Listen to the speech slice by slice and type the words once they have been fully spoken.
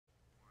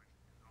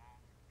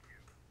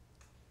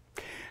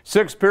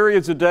6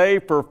 periods a day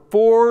for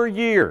 4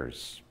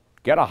 years.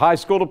 Get a high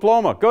school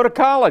diploma, go to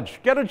college,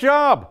 get a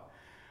job.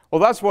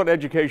 Well, that's what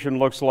education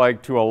looks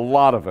like to a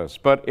lot of us,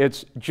 but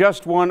it's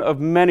just one of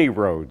many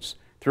roads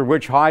through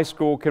which high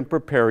school can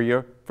prepare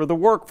you for the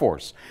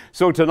workforce.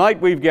 So tonight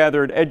we've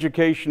gathered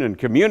education and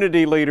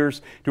community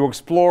leaders to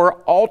explore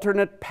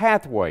alternate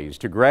pathways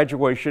to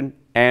graduation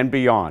and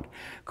beyond.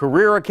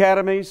 Career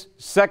academies,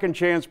 second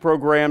chance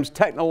programs,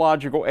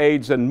 technological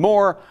aids, and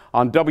more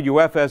on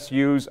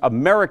WFSU's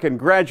American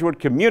Graduate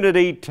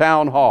Community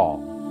Town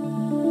Hall.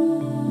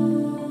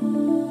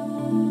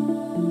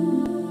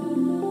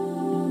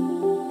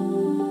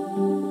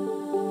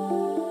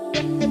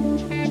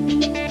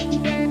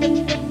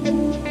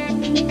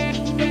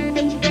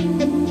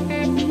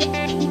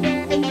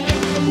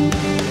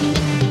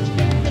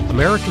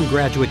 American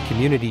Graduate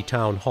Community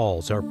Town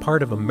Halls are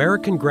part of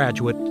American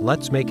Graduate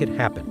Let's Make It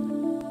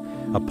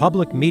Happen, a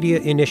public media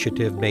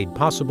initiative made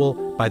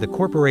possible by the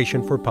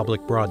Corporation for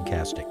Public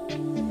Broadcasting.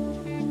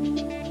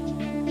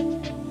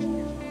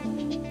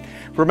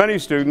 For many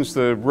students,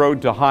 the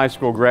road to high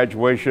school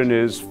graduation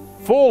is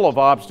full of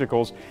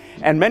obstacles,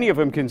 and many of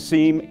them can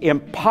seem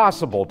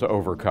impossible to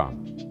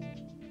overcome.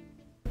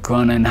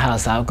 Growing up in the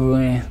house I grew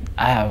in,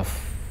 I have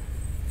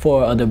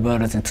 4 other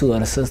brothers and 2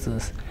 other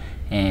sisters,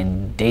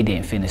 and they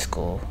didn't finish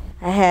school.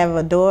 I have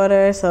a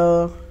daughter,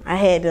 so I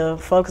had to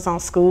focus on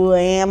school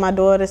and my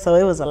daughter, so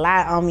it was a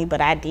lot on me, but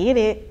I did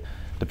it.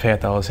 The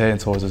path I was heading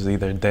towards was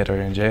either debt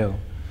or in jail,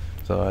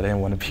 so I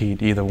didn't want to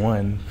be either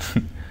one.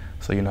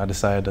 So, I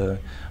decided to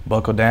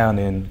buckle down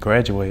and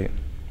graduate.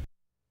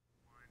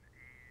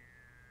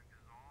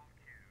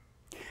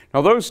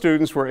 Now, those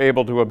students were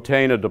able to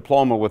obtain a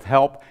diploma with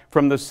help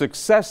from the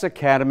Success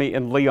Academy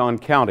in Leon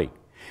County.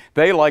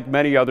 They, like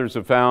many others,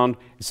 have found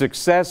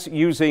success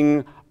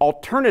using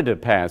alternative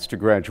paths to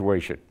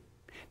graduation.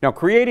 Now,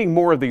 creating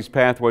more of these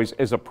pathways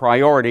is a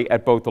priority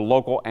at both the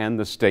local and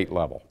the state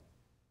level.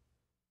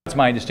 It's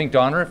my distinct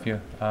honor if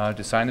you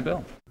to sign the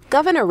bill.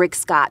 Governor Rick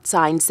Scott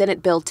signed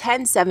Senate Bill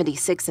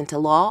 1076 into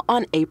law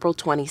on April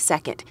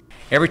 22nd.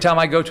 Every time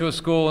I go to a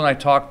school and I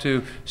talk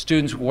to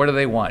students, what do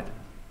they want?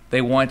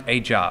 They want a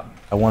job.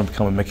 I want to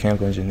become a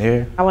mechanical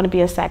engineer. I want to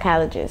be a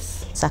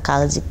psychologist.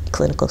 Psychology,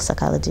 clinical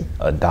psychology.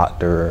 A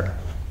doctor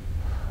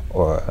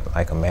or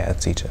like a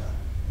math teacher.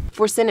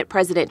 For Senate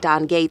President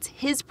Don Gates,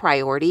 his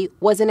priority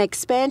was an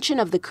expansion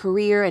of the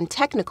career and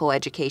technical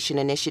education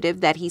initiative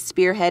that he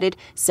spearheaded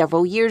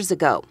several years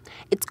ago.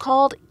 It's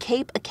called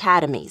CAPE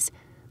Academies.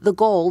 The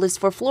goal is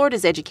for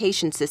Florida's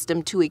education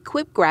system to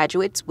equip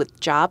graduates with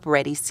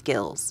job-ready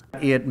skills.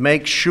 It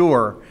makes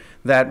sure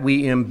that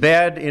we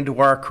embed into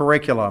our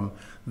curriculum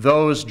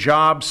those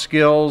job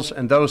skills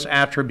and those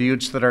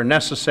attributes that are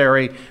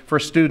necessary for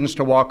students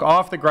to walk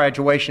off the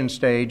graduation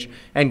stage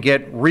and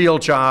get real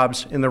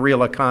jobs in the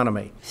real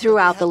economy.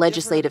 Throughout the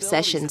legislative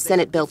session,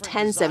 Senate Bill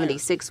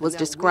 1076 was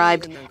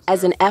described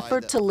as an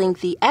effort to link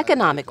the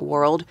economic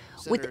world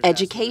with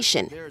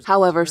education.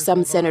 However,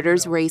 some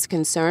senators raised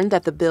concern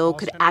that the bill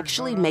could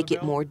actually make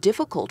it more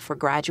difficult for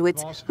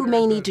graduates who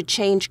may need to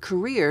change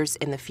careers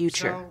in the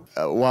future.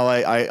 While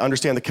I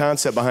understand the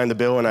concept behind the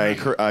bill and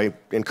I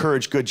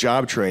encourage good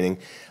job training,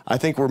 I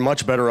think we're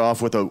much better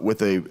off with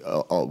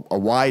a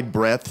wide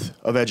breadth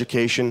of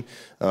education,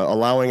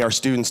 allowing our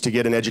students to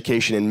get an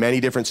education in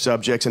many different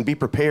subjects and be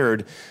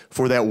prepared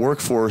for that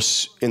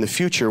workforce in the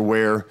future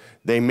where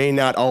they may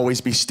not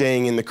always be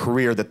staying in the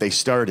career that they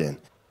start in.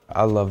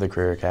 I love the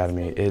Career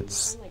Academy.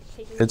 It's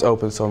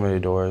opened so many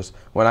doors.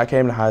 When I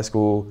came to high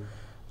school,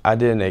 I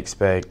didn't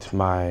expect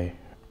my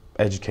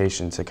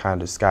education to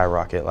kind of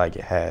skyrocket like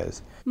it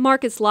has.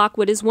 Marcus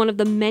Lockwood is one of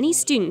the many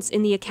students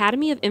in the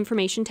Academy of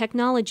Information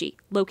Technology,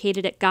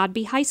 located at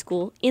Godby High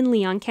School in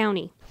Leon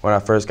County. When I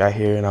first got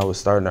here and I was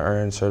starting to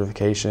earn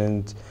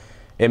certifications,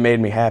 it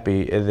made me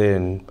happy. And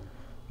then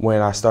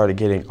when I started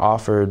getting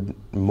offered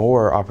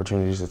more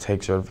opportunities to take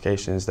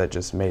certifications, that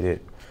just made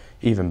it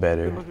even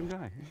better.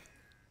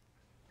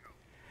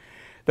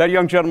 That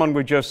young gentleman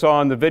we just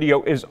saw in the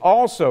video is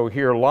also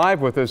here live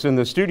with us in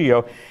the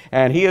studio,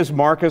 and he is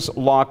Marcus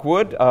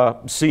Lockwood,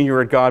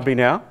 senior at Godby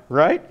now,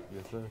 right?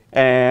 Yes, sir.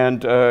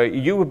 And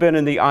you have been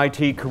in the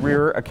IT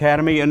Career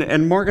Academy,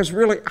 and Marcus,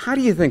 really, how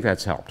do you think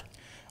that's helped?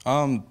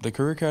 The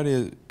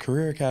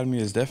Career Academy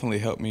has definitely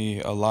helped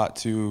me a lot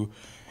to,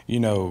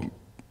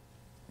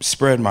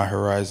 spread my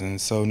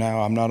horizons. So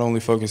now I'm not only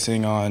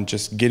focusing on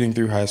just getting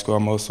through high school,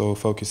 I'm also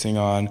focusing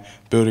on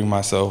building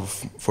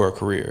myself for a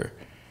career.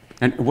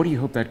 And what do you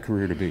hope that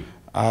career to be?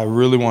 I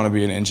really want to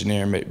be an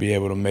engineer and be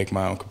able to make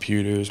my own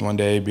computers one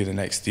day, be the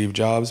next Steve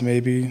Jobs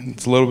maybe.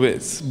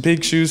 It's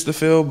big shoes to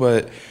fill,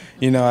 but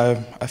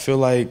I feel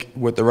like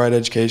with the right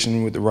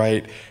education, with the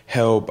right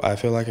help, I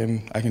feel like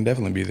I can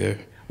definitely be there.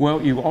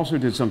 Well, you also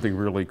did something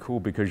really cool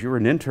because you're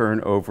an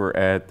intern over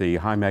at the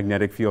High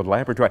Magnetic Field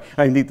Laboratory.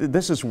 I mean,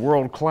 this is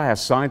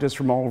world-class. Scientists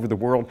from all over the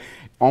world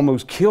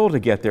almost kill to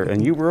get there,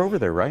 and you were over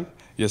there, right?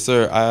 Yes,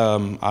 sir.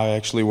 I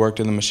actually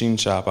worked in the machine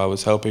shop. I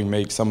was helping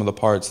make some of the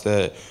parts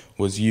that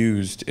was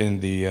used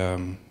in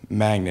the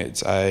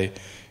magnets. I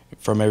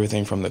from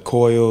everything from the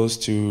coils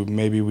to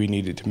maybe we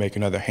needed to make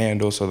another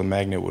handle so the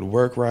magnet would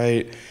work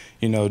right.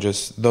 You know,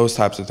 just those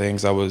types of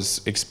things. I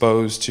was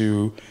exposed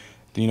to,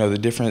 you know, the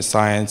different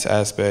science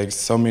aspects.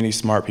 So many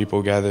smart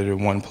people gathered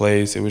in one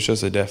place. It was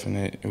just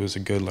it was a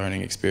good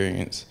learning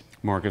experience.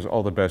 Marcus,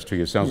 all the best to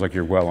you. Sounds like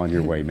you're well on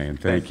your way, man.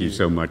 Thank you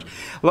so much.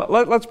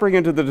 Let's bring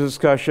into the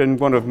discussion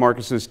one of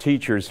Marcus's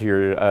teachers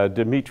here,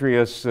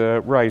 Demetrius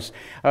Rice.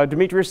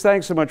 Demetrius,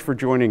 thanks so much for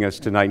joining us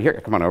tonight.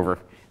 Here, come on over.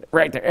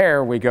 Right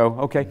there we go.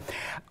 Okay.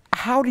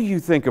 How do you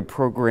think a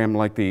program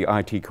like the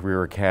IT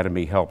Career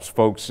Academy helps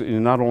folks,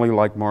 not only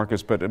like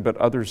Marcus, but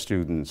other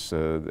students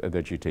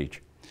that you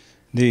teach?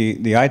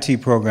 The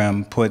IT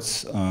program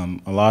puts a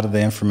lot of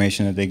the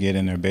information that they get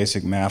in their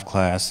basic math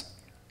class,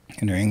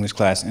 in their English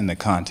class, in the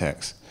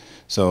context.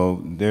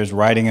 So there's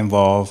writing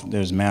involved,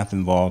 there's math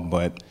involved,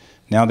 but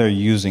now they're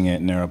using it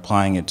and they're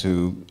applying it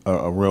to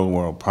a real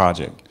world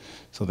project.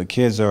 So the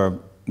kids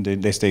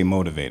they stay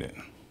motivated.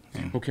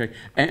 Okay,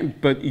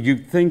 but you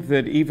think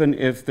that even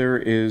if there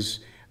is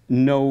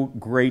no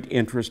great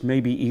interest,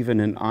 maybe even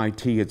in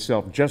IT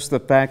itself, just the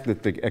fact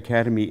that the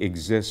academy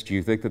exists, do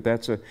you think that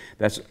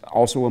that's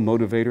also a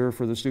motivator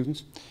for the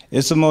students?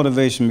 It's a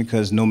motivation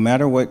because no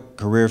matter what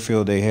career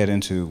field they head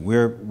into,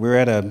 we're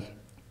at a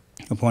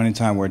point in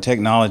time where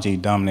technology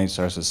dominates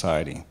our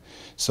society.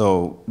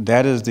 So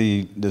that is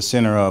the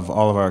center of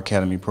all of our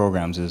academy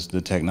programs, is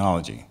the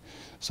technology.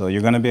 So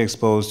you're going to be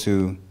exposed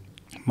to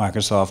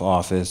Microsoft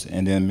Office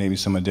and then maybe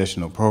some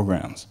additional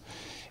programs.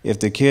 If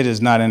the kid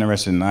is not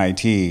interested in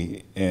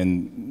IT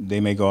and they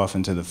may go off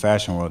into the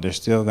fashion world, they're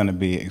still going to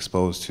be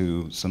exposed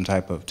to some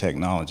type of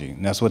technology.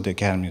 And that's what the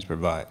academies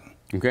provide.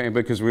 Okay,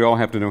 because we all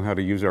have to know how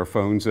to use our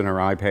phones and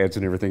our iPads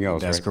and everything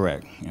else, That's right?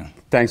 correct, yeah.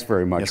 Thanks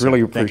very much. Yes,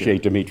 really sir.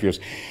 appreciate Demetrius.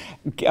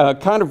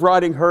 Kind of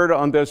riding herd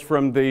on this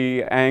from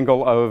the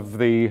angle of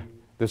the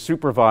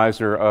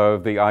supervisor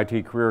of the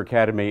IT Career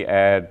Academy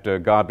at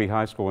Godby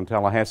High School in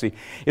Tallahassee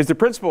is the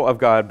principal of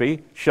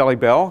Godby, Shelley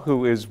Bell,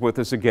 who is with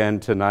us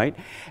again tonight.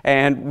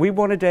 And we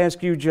wanted to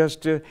ask you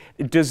just,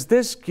 does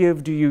this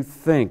give, do you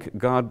think,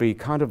 Godby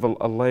kind of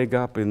a leg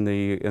up in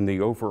the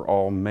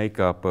overall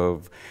makeup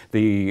of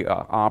the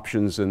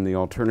options and the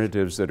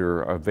alternatives that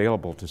are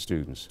available to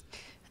students?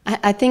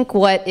 I think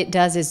what it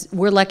does is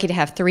we're lucky to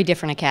have 3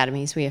 different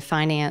academies. We have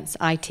finance,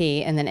 IT,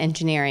 and then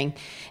engineering.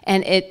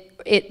 And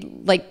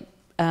it like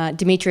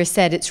Demetrius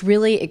said, it's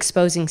really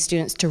exposing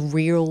students to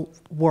real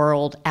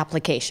world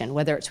application,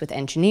 whether it's with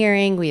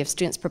engineering, we have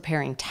students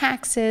preparing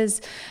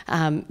taxes,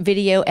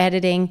 video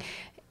editing,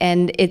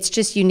 and it's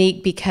just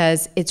unique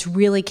because it's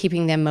really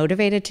keeping them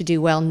motivated to do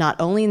well, not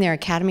only in their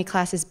academy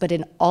classes, but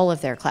in all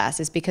of their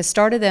classes, because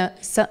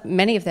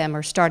many of them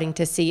are starting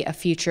to see a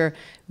future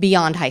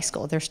beyond high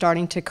school. They're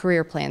starting to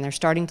career plan, they're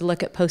starting to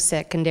look at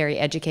post-secondary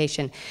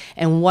education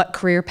and what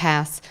career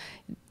paths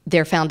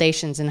their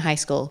foundations in high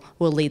school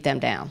will lead them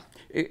down.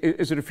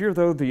 Is it a fear,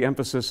 though, the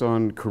emphasis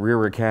on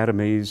career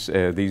academies,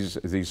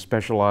 these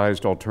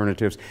specialized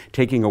alternatives,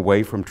 taking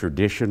away from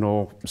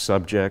traditional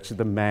subjects,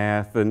 the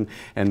math and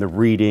the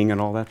reading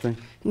and all that thing?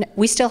 No,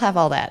 we still have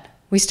all that.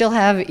 We still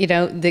have, you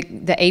know,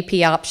 the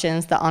AP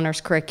options, the honors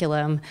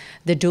curriculum,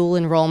 the dual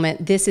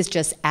enrollment. This is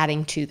just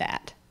adding to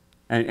that.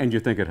 And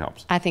you think it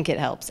helps? I think it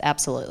helps,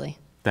 absolutely.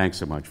 Thanks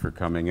so much for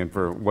coming and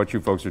for what you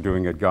folks are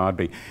doing at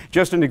Godby.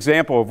 Just an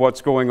example of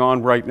what's going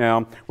on right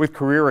now with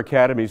career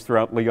academies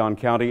throughout Leon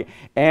County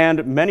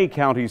and many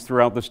counties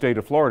throughout the state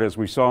of Florida. As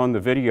we saw in the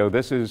video,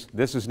 this is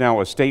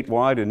now a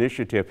statewide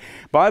initiative.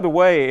 By the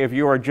way, if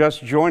you are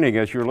just joining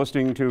us, you're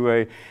listening to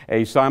a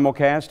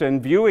simulcast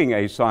and viewing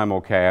a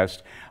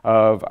simulcast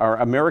of our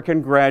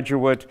American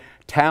Graduate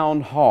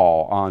Town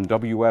Hall on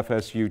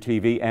WFSU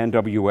TV and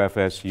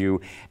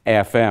WFSU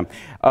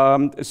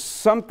FM.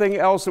 Something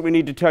else that we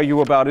need to tell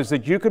you about is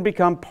that you can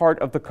become part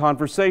of the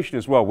conversation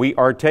as well. We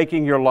are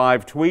taking your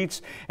live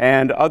tweets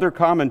and other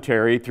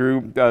commentary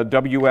through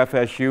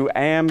WFSU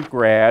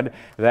AmGrad.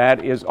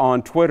 That is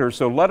on Twitter.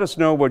 So let us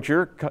know what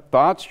your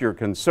thoughts, your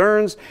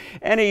concerns,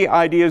 any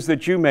ideas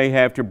that you may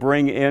have to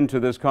bring into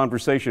this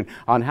conversation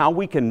on how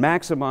we can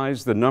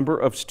maximize the number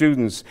of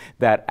students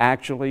that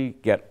actually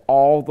get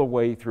all the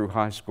way through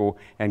high school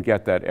and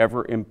get that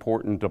ever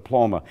important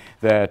diploma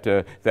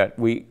that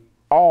we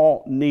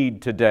all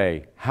need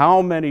today.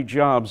 How many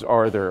jobs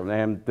are there?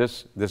 And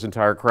this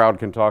entire crowd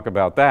can talk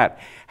about that.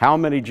 How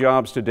many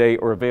jobs today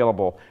are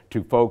available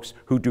to folks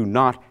who do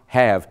not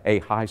have a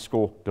high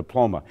school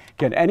diploma?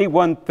 Can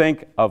anyone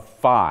think of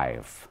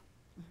 5?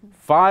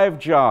 5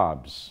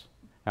 jobs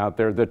out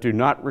there that do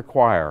not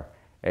require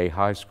a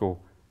high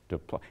school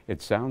diploma.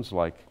 It sounds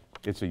like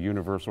it's a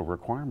universal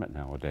requirement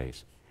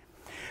nowadays.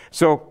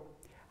 So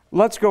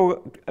let's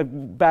go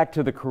back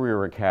to the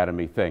Career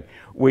Academy thing.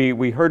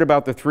 We heard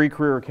about the 3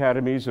 career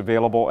academies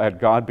available at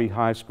Godby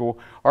High School.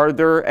 Are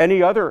there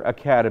any other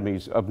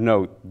academies of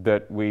note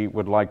that we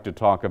would like to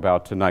talk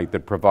about tonight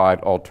that provide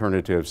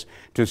alternatives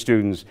to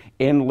students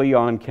in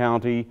Leon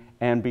County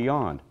and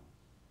beyond?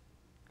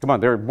 Come on,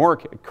 there are more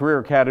career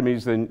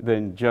academies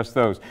than just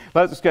those.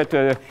 Let's get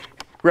to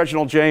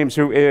Reginald James,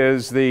 who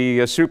is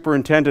the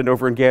superintendent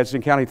over in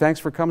Gadsden County. Thanks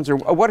for coming, sir.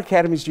 What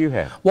academies do you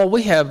have? Well,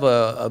 we have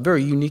a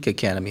very unique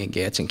academy in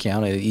Gadsden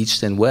County.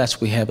 East and West,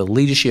 we have a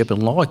leadership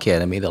and law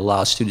academy that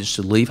allows students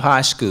to leave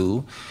high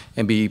school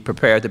and be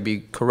prepared to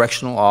be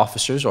correctional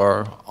officers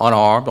or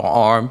unarmed or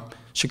armed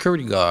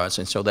security guards.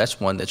 And so that's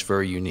one that's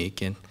very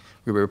unique, and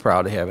we're very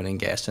proud to have it in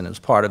Gadsden as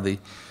part of the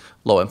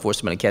Law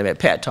Enforcement Academy at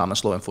Pat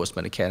Thomas Law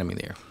Enforcement Academy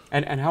there.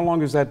 And how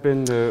long has that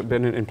been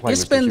in place?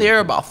 It's been there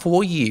about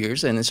 4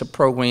 years, and it's a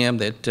program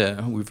that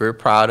we're very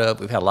proud of.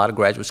 We've had a lot of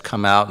graduates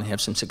come out and have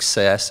some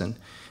success and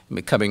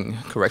becoming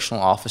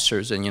correctional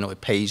officers, and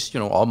it pays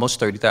almost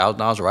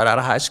 $30,000 right out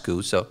of high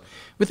school. So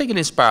we think it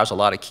inspires a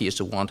lot of kids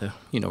to want to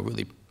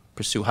really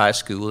pursue high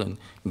school and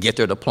get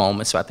their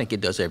diploma. So I think it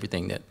does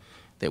everything that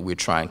we're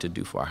trying to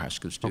do for our high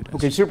school students.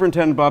 Okay,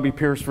 Superintendent Bobby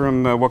Pierce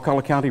from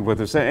Wakulla County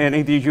with us.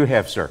 Anything did you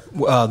have, sir?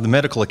 The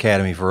medical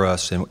academy for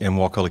us in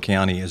Wakulla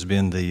County has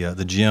been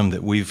the gym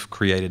that we've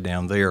created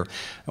down there.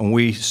 And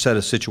we set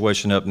a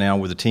situation up now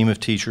with a team of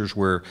teachers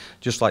where,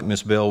 just like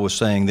Ms. Bell was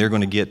saying, they're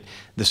going to get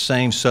the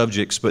same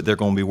subjects, but they're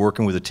going to be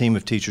working with a team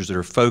of teachers that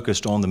are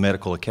focused on the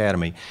medical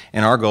academy.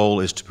 And our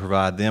goal is to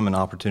provide them an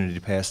opportunity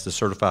to pass the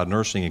certified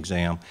nursing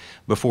exam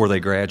before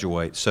they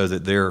graduate so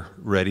that they're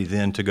ready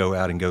then to go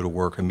out and go to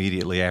work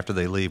immediately after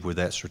they leave with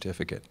that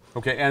certificate.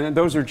 Okay, and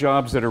those are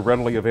jobs that are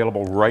readily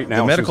available right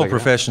now? The medical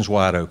profession's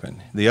wide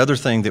open. The other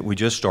thing that we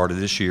just started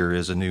this year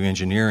is a new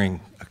engineering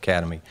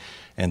academy.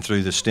 And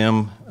through the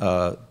STEM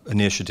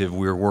initiative,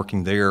 we're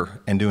working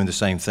there and doing the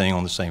same thing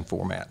on the same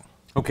format.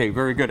 Okay,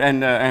 very good.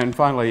 And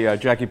finally,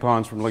 Jackie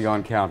Pons from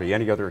Leon County.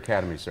 Any other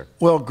academies, sir?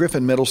 Well,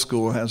 Griffin Middle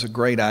School has a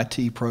great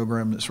IT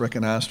program that's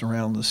recognized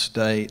around the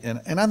state.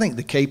 And I think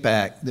the CAPE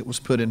Act that was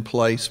put in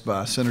place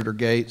by Senator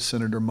Gates,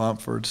 Senator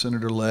Mumford,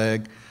 Senator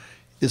Legg,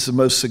 is the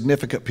most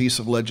significant piece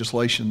of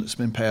legislation that's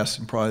been passed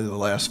in probably the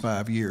last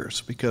 5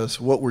 years,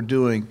 because what we're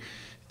doing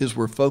is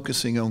we're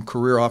focusing on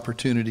career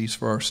opportunities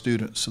for our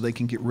students so they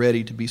can get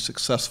ready to be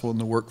successful in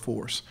the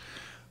workforce.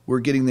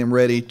 We're getting them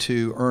ready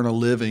to earn a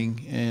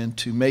living and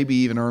to maybe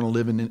even earn a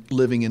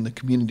living in the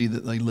community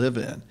that they live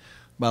in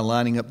by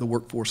lining up the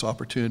workforce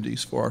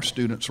opportunities for our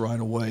students right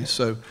away.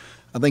 So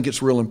I think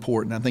it's real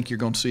important. I think you're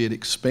going to see it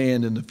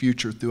expand in the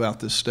future throughout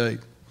this state.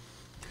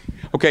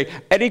 Okay,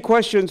 any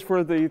questions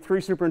for the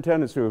three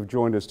superintendents who have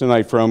joined us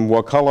tonight from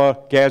Wakulla,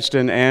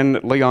 Gadsden,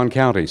 and Leon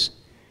counties?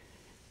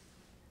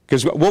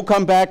 Because we'll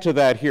come back to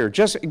that here.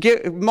 Just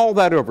mull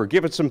that over,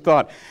 give it some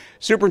thought.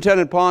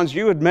 Superintendent Pons,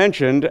 you had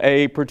mentioned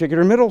a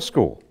particular middle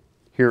school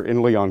here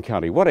in Leon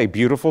County. What a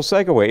beautiful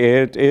segue.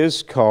 It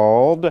is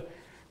called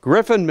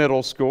Griffin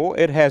Middle School.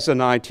 It has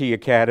an IT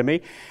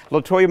academy.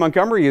 LaToya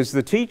Montgomery is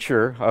the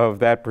teacher of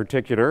that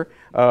particular,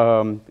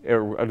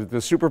 the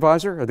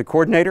supervisor or the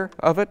coordinator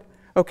of it.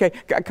 Okay,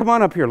 come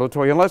on up here,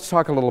 LaToya, and let's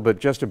talk a little bit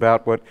just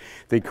about what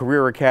the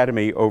Career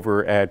Academy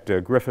over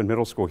at Griffin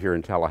Middle School here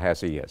in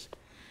Tallahassee is.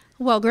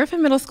 Well,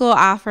 Griffin Middle School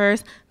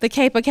offers the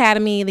CAPE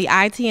Academy, the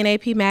IT and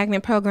AP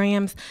Magnet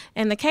programs,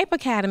 and the CAPE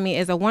Academy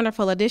is a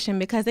wonderful addition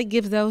because it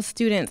gives those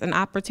students an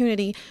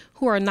opportunity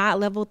who are not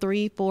level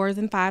 3, 4s,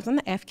 and 5s on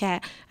the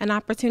FCAT, an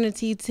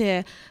opportunity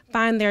to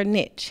find their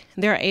niche.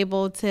 They're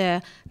able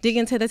to dig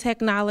into the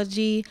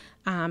technology,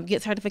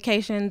 get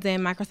certifications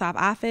in Microsoft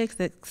Office,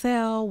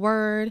 Excel,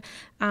 Word,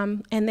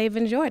 and they've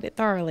enjoyed it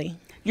thoroughly.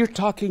 You're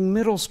talking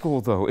middle school,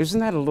 though. Isn't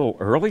that a little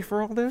early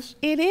for all this?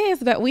 It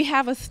is, but we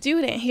have a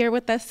student here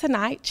with us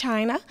tonight,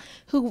 China,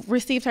 who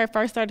received her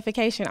first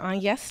certification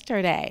on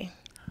yesterday.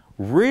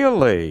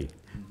 Really?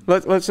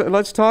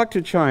 Let's talk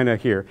to China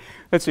here.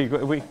 Let's see,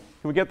 can we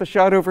get the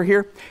shot over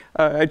here?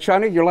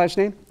 China, your last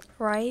name?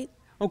 Right.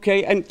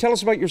 Okay, and tell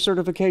us about your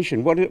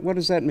certification. What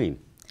does that mean?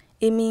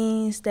 It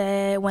means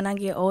that when I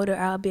get older,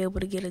 I'll be able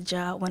to get a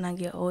job when I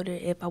get older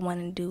if I want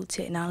to do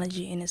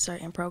technology in a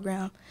certain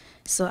program.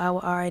 So I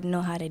will already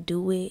know how to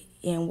do it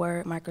in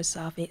Word,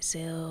 Microsoft,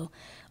 Excel,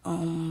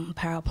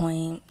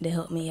 PowerPoint to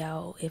help me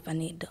out if I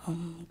need to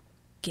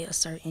get a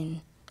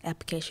certain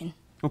application.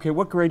 Okay,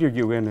 what grade are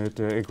you in at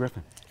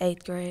Griffin?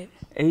 8th grade.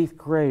 8th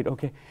grade,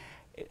 okay.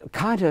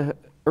 Kind of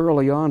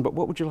early on, but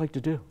what would you like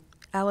to do?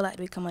 I would like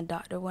to become a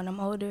doctor when I'm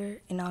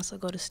older and also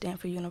go to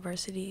Stanford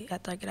University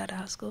after I get out of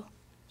high school.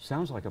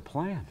 Sounds like a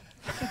plan.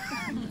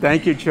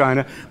 Thank you,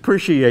 China.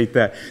 Appreciate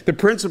that. The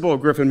principal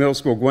of Griffin Middle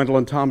School,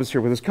 Gwendolyn Thomas,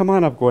 here with us. Come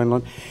on up,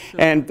 Gwendolyn.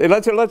 And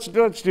let's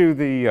do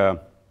the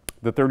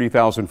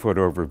 30,000-foot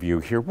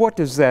overview here. What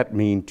does that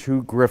mean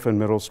to Griffin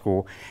Middle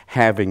School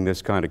having this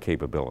kind of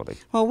capability?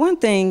 Well, one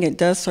thing it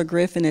does for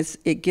Griffin is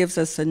it gives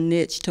us a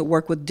niche to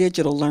work with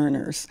digital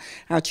learners.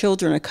 Our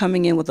children are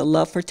coming in with a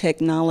love for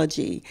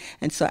technology,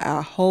 and so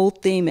our whole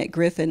theme at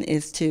Griffin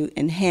is to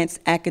enhance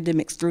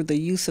academics through the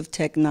use of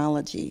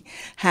technology.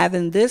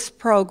 Having this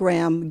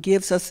program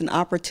gives us an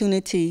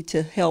opportunity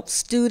to help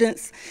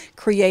students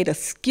create a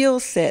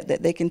skill set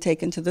that they can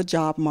take into the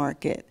job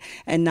market.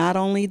 And not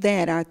only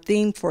that, our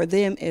theme for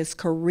them is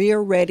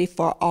career ready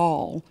for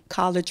all,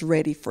 college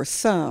ready for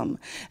some.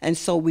 And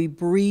so we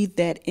breathe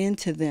that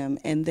into them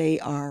and they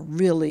are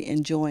really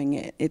enjoying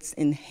it. It's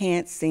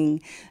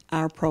enhancing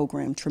our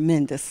program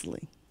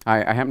tremendously.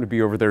 I happened to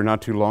be over there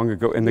not too long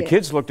ago, and the Yes.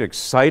 kids looked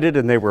excited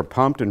and they were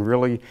pumped and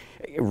really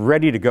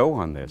ready to go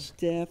on this.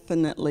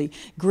 Definitely.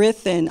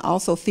 Griffin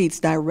also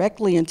feeds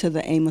directly into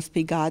the Amos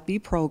P. Godby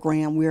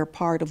program. We're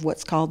part of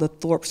what's called the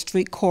Thorpe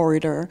Street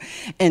Corridor,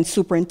 and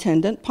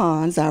Superintendent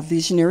Pons, our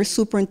visionary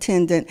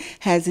superintendent,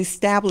 has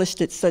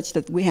established it such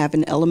that we have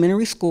an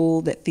elementary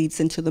school that feeds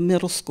into the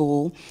middle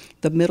school.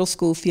 The middle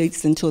school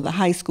feeds into the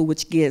high school,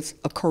 which gives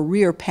a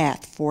career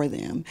path for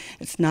them.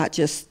 It's not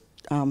just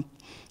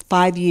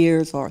 5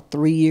 years or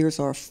 3 years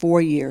or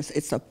 4 years.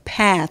 It's a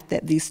path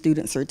that these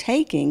students are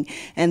taking,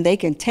 and they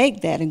can take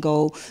that and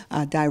go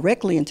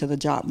directly into the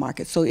job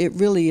market. So it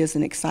really is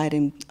an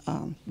exciting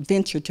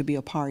venture to be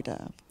a part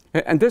of.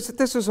 And this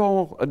is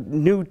all a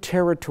new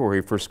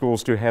territory for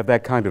schools to have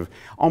that kind of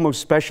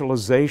almost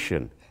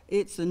specialization.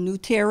 It's a new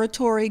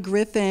territory.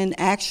 Griffin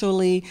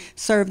actually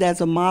served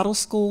as a model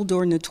school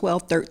during the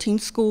 12-13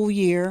 school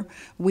year.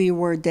 We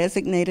were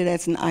designated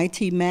as an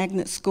IT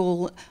magnet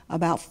school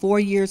about 4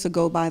 years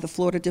ago by the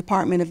Florida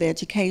Department of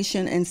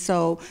Education. And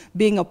so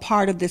being a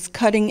part of this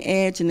cutting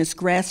edge and this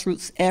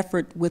grassroots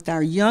effort with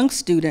our young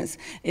students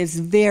is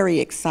very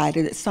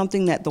exciting. It's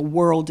something that the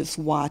world is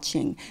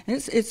watching. And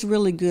it's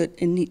really good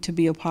and neat to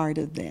be a part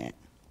of that.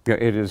 Yeah,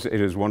 it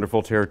is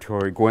wonderful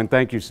territory. Gwen,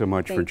 thank you so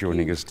much for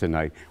joining us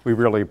tonight. We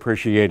really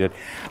appreciate it.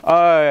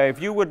 If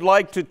you would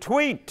like to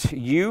tweet,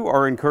 you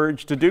are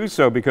encouraged to do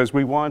so, because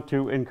we want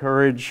to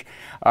encourage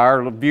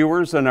our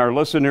viewers and our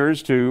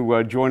listeners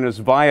to join us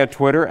via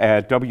Twitter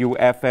at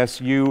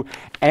WFSU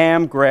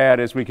AmGrad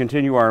as we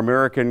continue our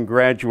American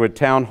Graduate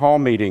Town Hall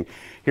meeting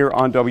here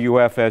on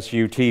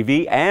WFSU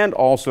TV and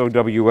also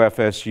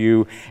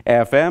WFSU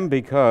FM,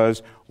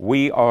 because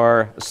we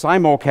are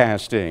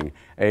simulcasting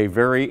a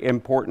very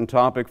important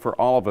topic for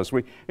all of us.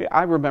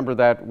 I remember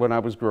that when I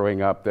was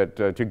growing up, that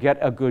to get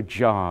a good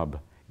job,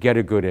 get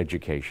a good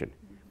education.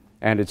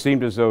 And it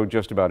seemed as though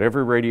just about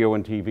every radio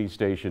and TV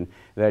station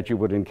that you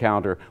would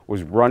encounter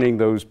was running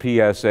those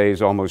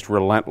PSAs almost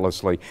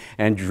relentlessly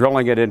and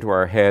drilling it into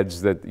our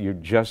heads that you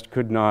just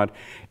could not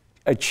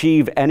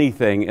achieve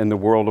anything in the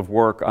world of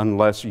work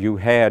unless you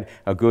had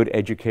a good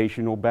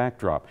educational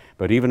backdrop.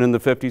 But even in the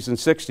 50s and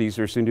 60s,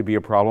 there seemed to be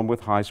a problem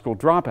with high school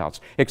dropouts,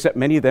 except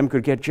many of them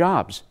could get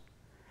jobs.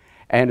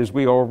 And as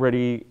we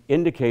already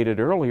indicated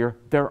earlier,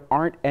 there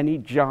aren't any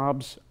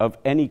jobs of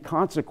any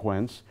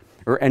consequence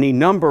or any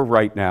number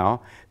right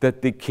now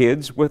that the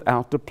kids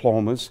without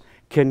diplomas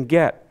can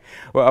get.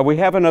 Well, we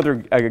have another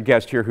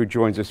guest here who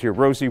joins us here,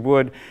 Rosie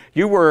Wood.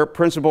 You were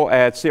principal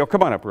at Sale.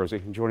 Come on up, Rosie,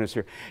 and join us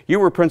here. You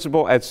were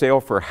principal at Sale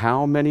for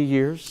how many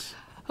years?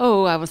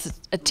 Oh, I was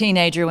a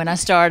teenager when I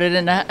started,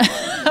 and I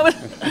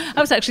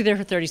was actually there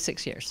for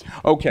 36 years.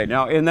 Okay,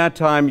 now in that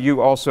time you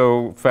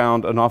also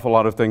found an awful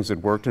lot of things that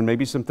worked and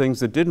maybe some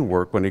things that didn't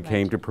work when it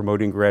came to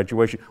promoting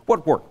graduation.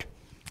 What worked?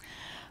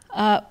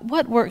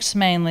 What works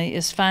mainly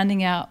is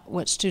finding out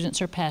what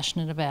students are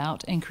passionate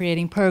about and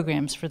creating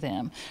programs for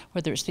them,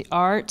 whether it's the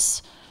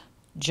arts,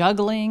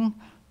 juggling,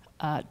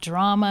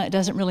 drama, it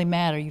doesn't really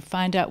matter. You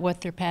find out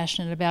what they're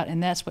passionate about,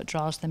 and that's what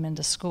draws them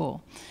into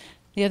school.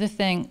 The other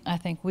thing I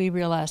think we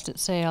realized at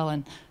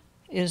Sale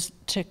is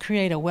to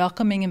create a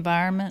welcoming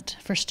environment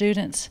for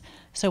students,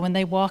 so when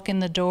they walk in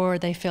the door,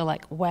 they feel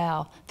like,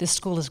 wow, this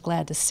school is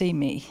glad to see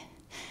me.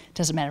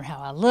 Doesn't matter how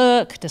I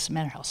look, doesn't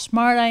matter how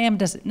smart I am,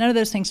 none of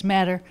those things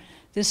matter.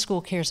 This school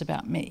cares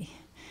about me.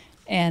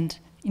 And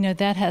you know,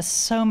 that has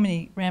so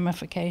many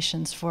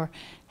ramifications for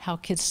how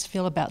kids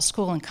feel about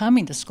school and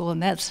coming to school,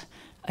 and that's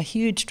a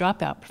huge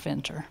dropout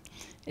preventer.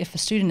 If a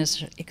student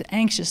is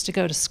anxious to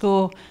go to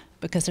school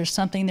because there's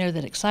something there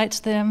that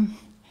excites them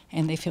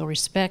and they feel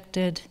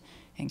respected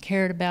and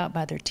cared about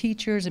by their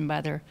teachers and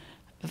by their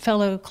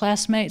fellow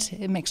classmates,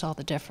 it makes all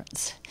the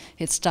difference.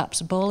 It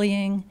stops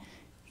bullying.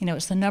 You know,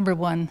 it's the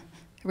 #1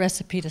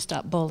 recipe to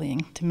stop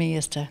bullying, to me,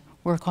 is to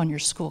work on your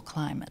school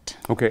climate.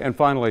 Okay, and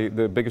finally,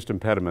 the biggest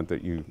impediment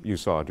that you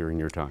saw during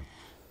your time?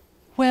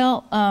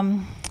 Well,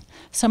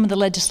 some of the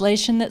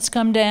legislation that's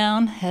come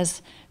down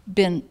has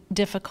been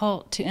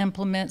difficult to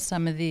implement.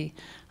 Some of the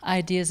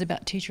ideas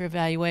about teacher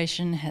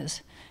evaluation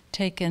has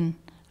taken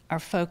our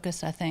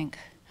focus, I think,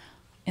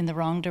 in the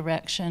wrong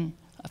direction,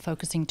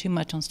 focusing too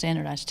much on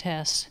standardized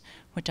tests,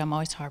 which I'm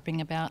always harping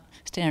about.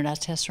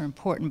 Standardized tests are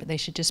important, but they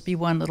should just be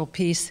one little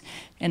piece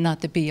and not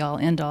the be-all,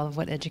 end-all of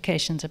what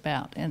education's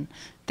about. And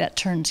that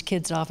turns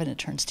kids off and it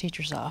turns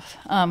teachers off.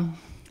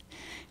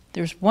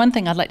 There's one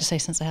thing I'd like to say,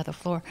 since I have the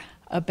floor,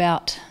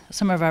 about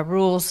some of our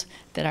rules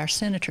that our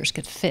senators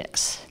could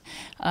fix.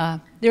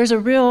 There's a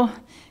real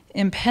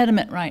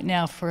impediment right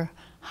now for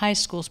high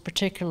schools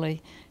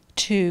particularly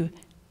to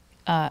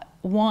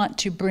want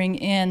to bring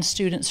in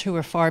students who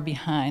are far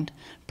behind,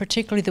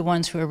 particularly the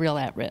ones who are real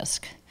at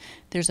risk.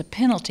 There's a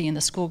penalty in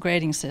the school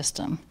grading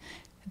system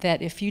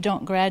that if you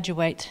don't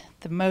graduate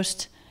the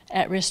most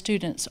at-risk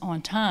students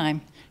on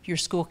time, your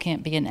school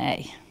can't be an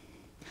A.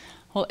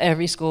 Well,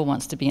 every school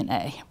wants to be an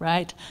A,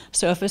 right?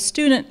 So if a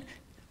student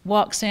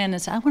walks in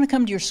and says, I want to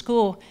come to your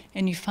school,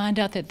 and you find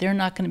out that they're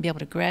not going to be able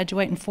to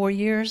graduate in 4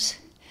 years,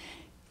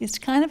 it's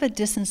kind of a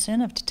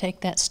disincentive to take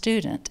that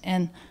student.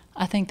 And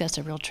I think that's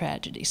a real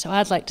tragedy. So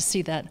I'd like to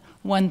see that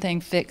one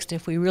thing fixed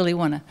if we really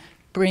want to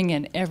bring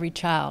in every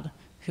child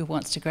who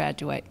wants to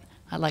graduate.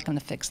 I'd like them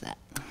to fix that.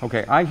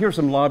 Okay, I hear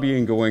some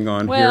lobbying going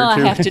on Well,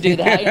 here, too. I have to do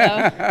that, you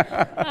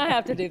know. I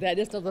have to do that.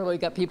 Just so we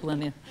got people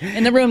in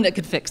the room that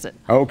could fix it.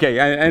 Okay,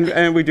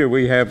 and we do.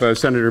 We have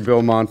Senator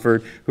Bill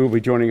Montford, who will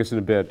be joining us in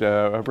a bit.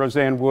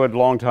 Roseanne Wood,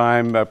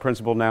 longtime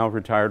principal, now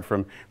retired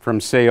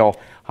from Sale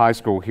High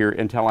School here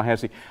in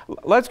Tallahassee.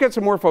 Let's get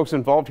some more folks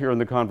involved here in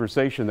the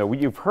conversation, though.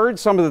 You've heard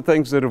some of the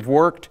things that have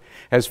worked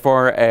as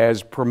far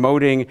as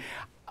promoting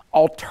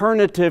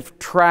alternative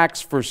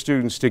tracks for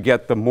students to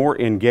get them more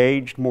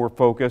engaged, more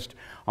focused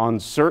on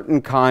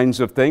certain kinds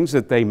of things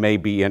that they may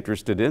be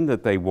interested in,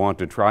 that they want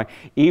to try,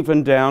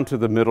 even down to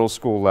the middle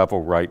school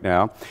level right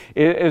now.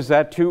 Is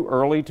that too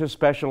early to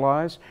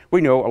specialize? We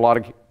know a lot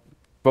of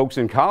folks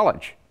in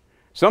college.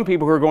 Some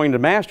people who are going to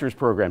master's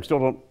programs still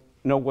don't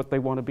know what they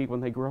want to be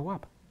when they grow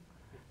up.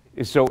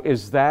 So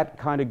is that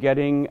kind of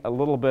getting a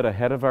little bit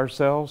ahead of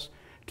ourselves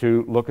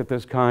to look at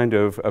this kind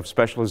of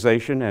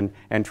specialization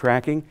and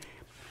tracking?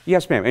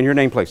 Yes, ma'am. And your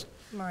name, please?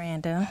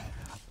 Miranda.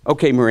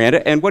 Okay,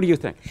 Miranda. And what do you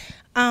think?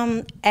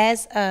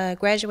 As a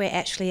graduate,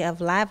 actually,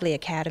 of Lively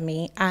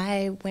Academy,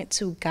 I went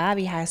to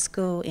Godby High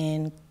School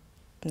in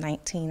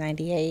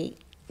 1998,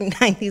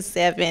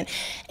 97,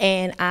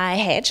 and I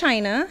had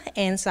China,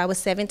 and so I was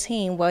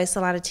 17. Well, it's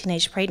a lot of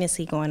teenage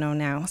pregnancy going on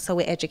now. So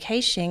with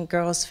education,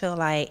 girls feel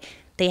like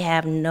they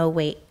have no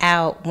way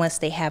out once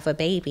they have a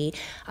baby.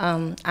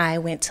 I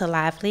went to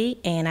Lively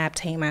and I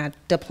obtained my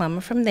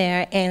diploma from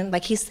there, and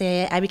like he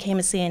said, I became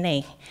a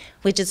CNA,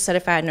 which is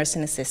Certified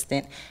Nursing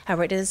Assistant. I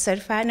worked as a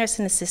Certified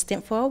Nursing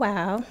Assistant for a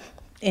while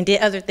and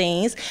did other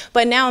things,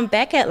 but now I'm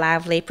back at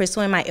Lively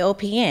pursuing my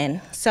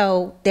LPN.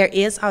 So there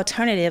is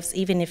alternatives,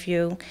 even if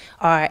you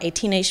are a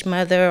teenage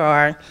mother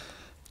or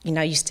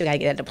you still gotta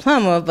get a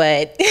diploma,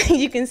 but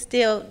you can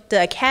still,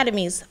 the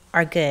academies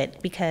are good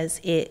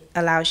because it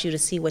allows you to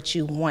see what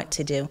you want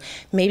to do.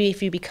 Maybe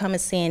if you become a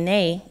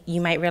CNA, you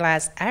might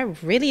realize, I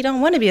really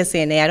don't want to be a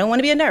CNA. I don't want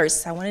to be a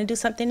nurse. I want to do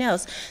something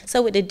else.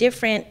 So with the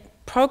different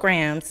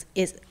programs,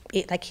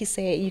 like he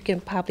said, you can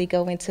probably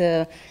go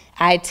into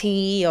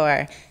IT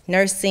or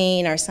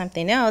nursing or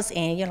something else,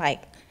 and you're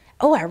like,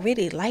 oh, I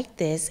really like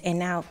this, and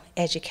now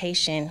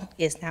education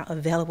is now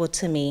available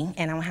to me,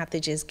 and I don't have to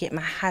just get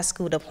my high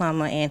school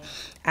diploma, and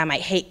I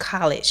might hate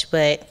college,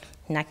 but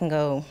I can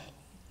go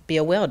be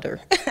a welder.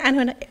 I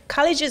don't know.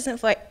 College isn't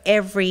for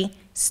every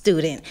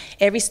student.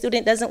 Every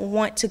student doesn't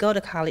want to go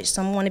to college.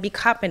 Some want to be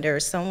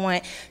carpenters, some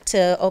want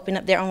to open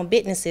up their own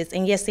businesses,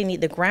 and yes, they need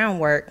the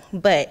groundwork,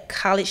 but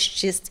college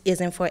just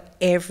isn't for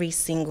every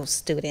single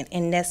student,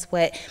 and that's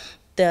what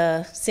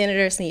the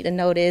senators need to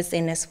notice,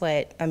 and that's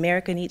what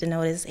America needs to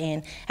notice,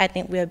 and I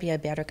think we'll be a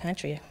better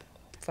country.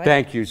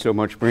 Thank you so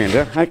much,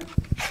 Miranda.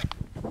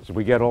 So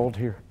we get old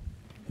here.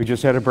 We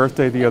just had a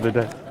birthday the other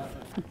day.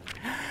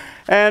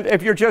 And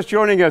if you're just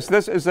joining us,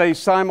 this is a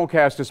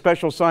simulcast, a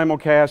special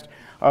simulcast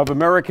of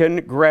American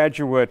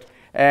Graduate,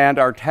 and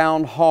our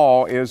town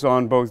hall is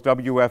on both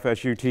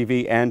WFSU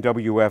TV and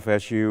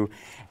WFSU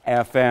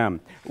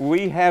FM.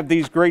 We have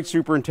these great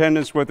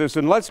superintendents with us,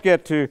 and let's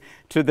get to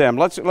them.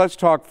 Let's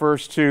talk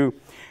first to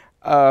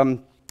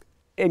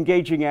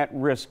engaging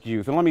at-risk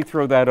youth, and let me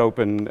throw that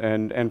open.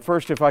 And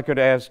first, if I could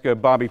ask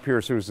Bobby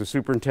Pierce, who is the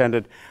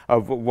superintendent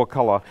of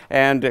Wakulla,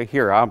 and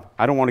here,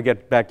 I don't want to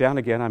get back down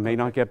again. I may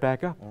not get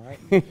back up. All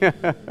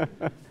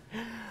right.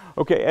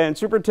 Okay, and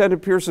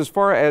Superintendent Pierce, as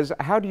far as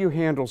how do you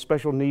handle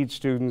special needs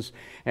students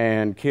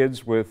and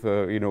kids with,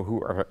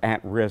 who are at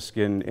risk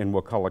in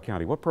Wakulla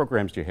County? What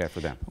programs do you have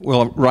for them?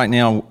 Well, right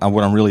now,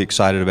 what I'm really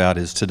excited about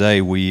is today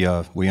we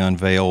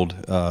unveiled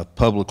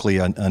publicly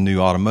a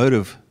new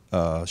automotive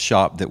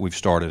shop that we've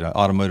started, an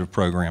automotive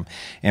program.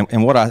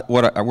 And where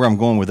I'm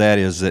going with that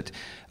is that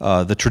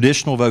the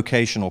traditional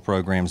vocational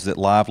programs that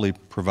Lively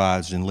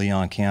provides in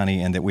Leon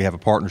County, and that we have a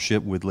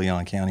partnership with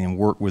Leon County and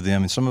work with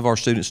them, and some of our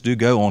students do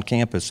go on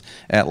campus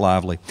at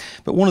Lively.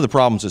 But one of the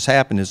problems that's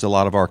happened is a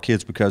lot of our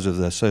kids, because of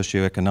the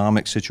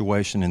socioeconomic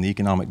situation and the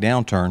economic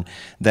downturn,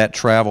 that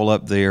travel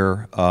up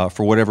there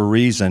for whatever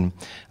reason,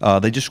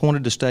 they just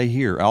wanted to stay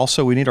here.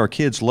 Also, we need our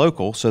kids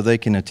local so they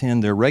can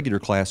attend their regular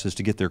classes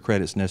to get their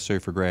credits necessary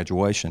for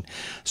graduation.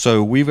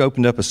 So we've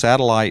opened up a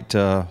satellite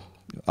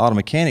auto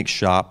mechanics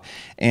shop,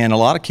 and a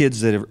lot of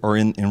kids that are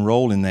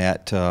enrolled in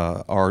that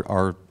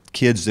are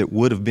kids that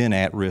would have been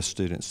at-risk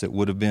students, that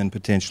would have been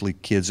potentially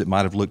kids that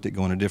might have looked at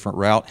going a different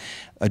route.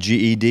 A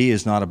GED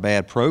is not a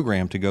bad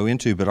program to go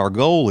into, but our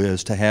goal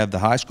is to have the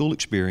high school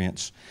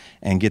experience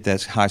and get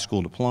that high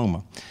school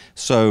diploma.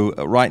 So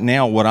right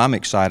now, what I'm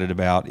excited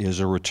about is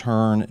a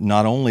return,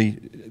 not only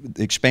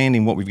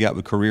expanding what we've got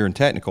with career and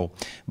technical,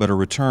 but a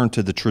return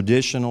to the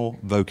traditional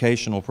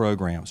vocational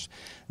programs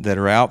that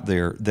are out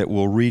there that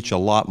will reach a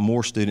lot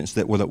more students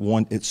that will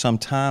at some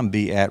time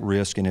be at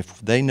risk. And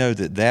if they know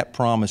that that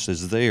promise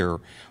is there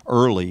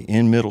early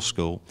in middle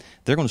school,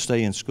 they're going to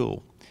stay in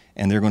school.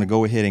 and they're going to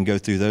go ahead and go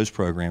through those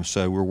programs.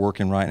 So we're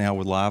working right now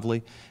with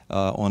Lively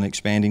on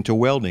expanding to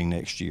welding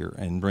next year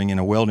and bringing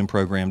a welding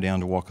program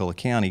down to Wakulla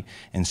County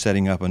and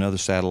setting up another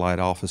satellite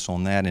office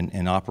on that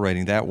and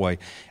operating that way.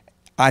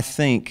 I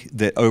think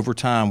that over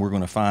time we're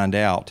going to find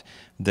out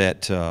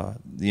that,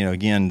 you know,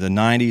 again, the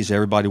 90s,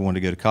 everybody wanted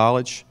to go to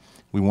college.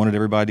 We wanted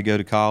everybody to go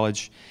to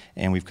college,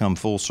 and we've come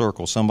full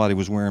circle. Somebody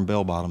was wearing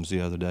bell bottoms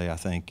the other day, I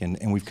think,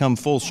 and we've come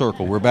full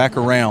circle. We're back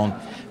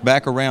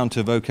around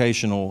to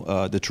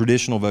vocational, the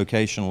traditional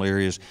vocational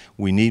areas.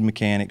 We need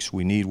mechanics,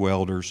 we need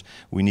welders,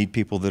 we need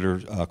people that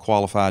are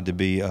qualified to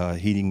be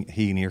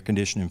heating, air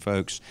conditioning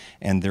folks,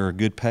 and they're a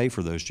good pay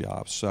for those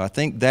jobs. So I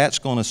think that's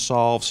going to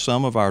solve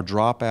some of our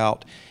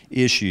dropout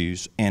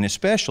issues, and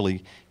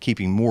especially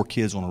keeping more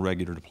kids on a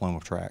regular diploma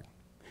track.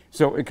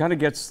 So it kind of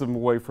gets them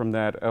away from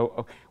that,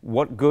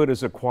 what good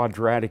is a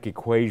quadratic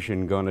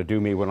equation going to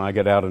do me when I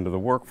get out into the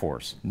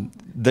workforce?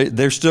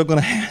 They're still going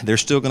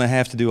to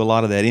have to do a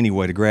lot of that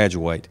anyway to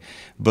graduate.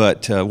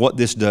 But what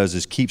this does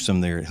is keeps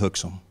them there, it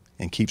hooks them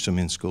and keeps them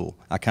in school.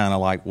 I kind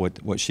of like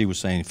what she was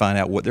saying, find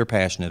out what they're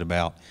passionate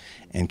about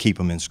and keep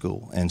them in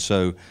school. And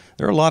so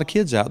there are a lot of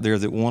kids out there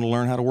that want to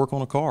learn how to work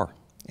on a car,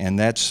 and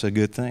that's a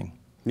good thing.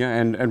 Yeah,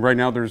 and right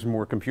now there's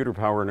more computer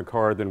power in a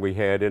car than we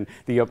had in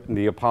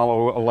the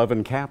Apollo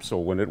 11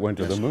 capsule when it went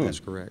to the moon.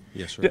 That's correct.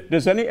 Yes, sir.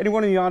 Does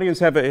anyone in the audience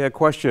have a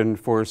question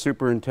for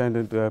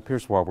Superintendent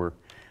Pierce while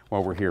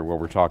we're here, while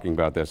we're talking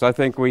about this? I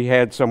think we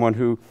had someone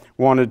who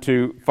wanted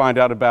to find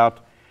out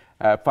about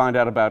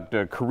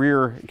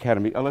Career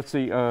Academy. Let's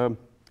see,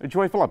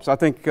 Joy Phillips. I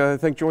think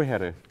Joy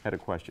had a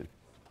question.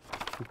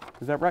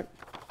 Is that right?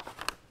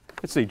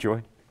 Let's see,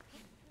 Joy.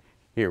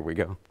 Here we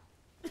go.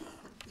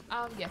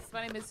 Yes,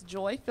 my name is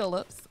Joy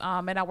Phillips,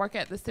 and I work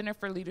at the Center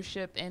for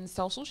Leadership and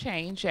Social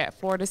Change at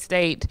Florida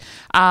State.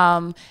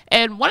 And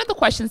one of the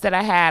questions that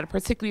I had,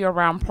 particularly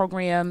around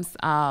programs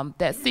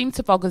that seem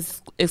to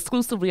focus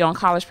exclusively on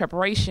college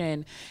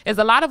preparation, is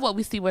a lot of what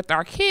we see with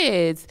our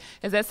kids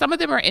is that some of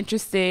them are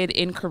interested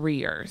in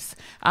careers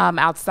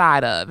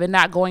outside of and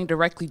not going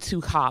directly to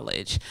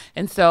college.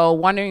 And so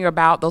wondering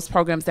about those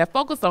programs that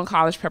focus on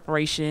college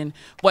preparation,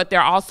 what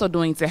they're also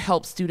doing to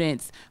help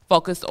students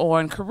focus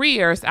on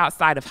careers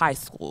outside of high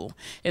school.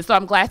 And so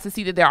I'm glad to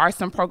see that there are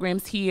some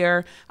programs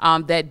here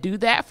that do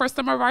that for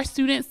some of our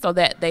students so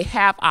that they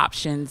have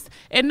options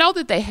and know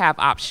that they have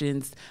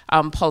options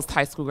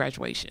post-high school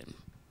graduation.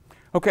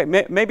 Okay,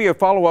 maybe a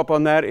follow-up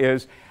on that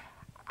is,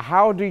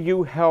 how do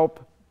you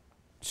help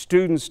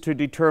students to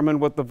determine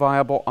what the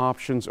viable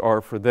options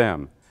are for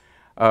them?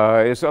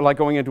 It's like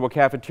going into a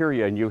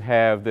cafeteria and you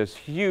have this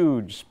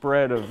huge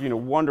spread of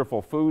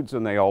wonderful foods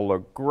and they all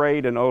look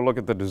great, and oh, look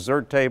at the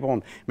dessert table,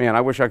 and man,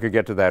 I wish I could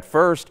get to that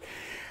first.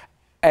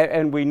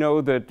 And we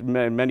know that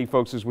many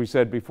folks, as we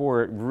said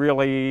before,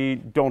 really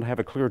don't have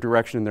a clear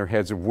direction in their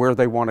heads of where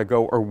they want to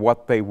go or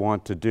what they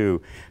want to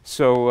do.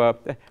 So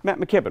Matt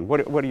McKibben,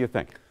 what do you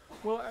think?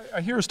 Well, I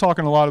hear us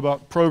talking a lot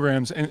about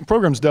programs, and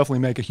programs definitely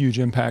make a huge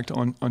impact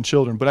on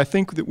children, but I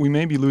think that we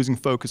may be losing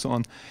focus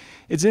on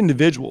it's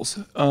individuals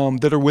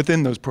that are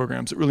within those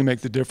programs that really make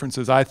the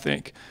differences, I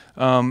think.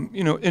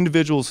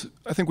 Individuals,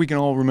 I think we can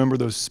all remember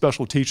those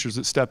special teachers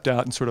that stepped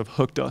out and sort of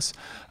hooked us.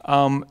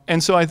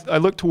 And so I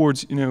look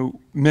towards,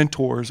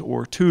 mentors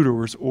or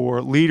tutors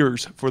or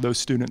leaders for those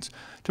students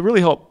to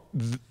really help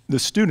the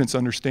students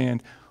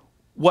understand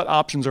what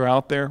options are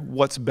out there,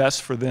 what's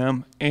best for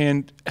them,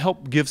 and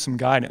help give some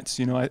guidance.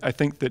 I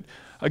think that,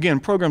 again,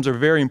 programs are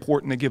very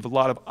important. They give a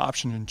lot of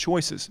options and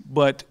choices,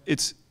 but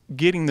it's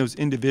getting those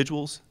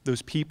individuals,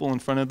 those people in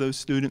front of those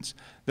students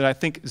that I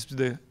think is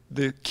the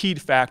key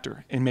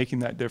factor in making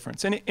that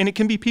difference. And it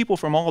can be people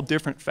from all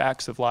different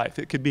facts of life.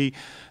 It could be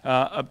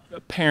a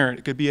parent,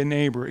 it could be a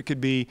neighbor, it could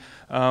be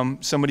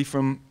somebody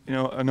from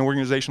an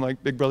organization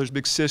like Big Brothers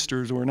Big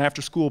Sisters, or an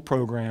after-school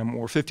program,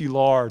 or 50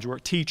 Large, or a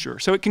teacher.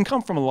 So it can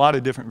come from a lot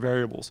of different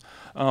variables.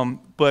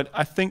 But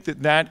I think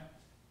that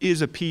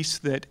is a piece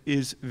that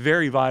is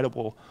very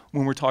vital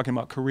when we're talking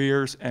about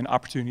careers and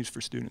opportunities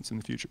for students in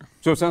the future.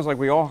 So it sounds like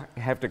we all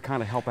have to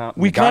kind of help out.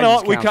 We kind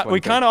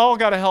of all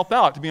got to help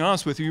out, to be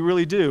honest with you. You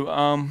really do.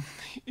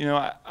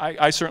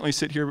 I certainly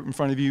sit here in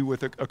front of you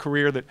with a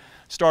career that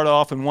started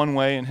off in one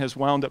way and has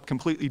wound up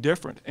completely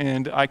different.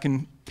 And I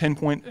can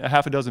pinpoint a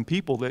half a dozen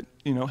people that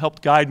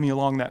helped guide me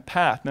along that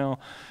path. Now,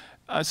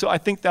 so I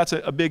think that's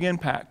a big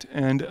impact,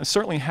 and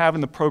certainly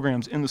having the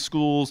programs in the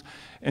schools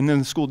and then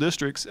the school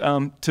districts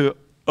to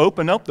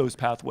open up those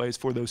pathways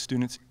for those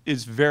students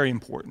is very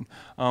important.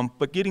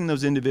 But getting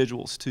those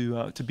individuals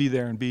to be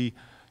there and be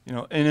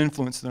an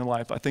influence in their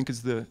life, I think,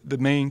 is the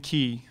main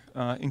key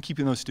in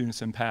keeping those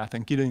students in path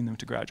and getting them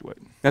to graduate.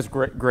 That's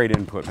great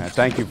input, Matt.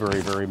 Thank you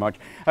very, very much.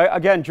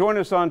 Again, join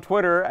us on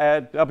Twitter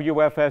at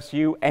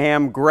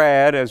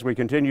WFSU-AmGrad as we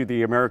continue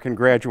the American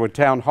Graduate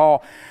Town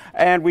Hall.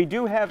 And we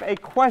do have a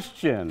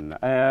question.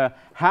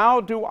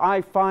 How do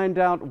I find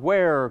out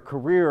where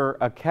career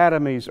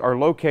academies are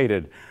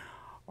located?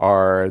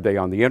 Are they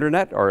on the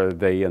internet? Are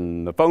they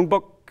in the phone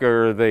book?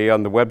 Are they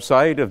on the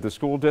website of the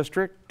school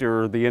district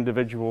or the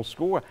individual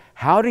school?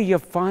 How do you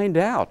find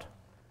out?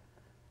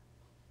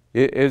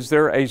 Is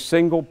there a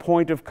single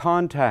point of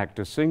contact,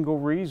 a single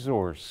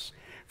resource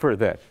for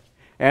that?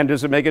 And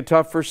does it make it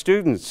tough for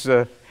students?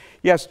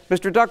 Yes,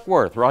 Mr.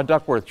 Duckworth, Rod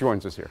Duckworth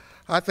joins us here.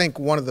 I think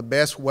one of the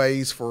best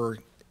ways for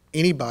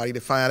anybody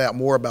to find out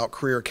more about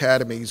career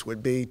academies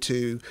would be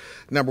to,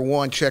 number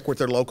one, check with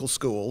their local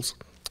schools,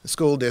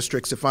 school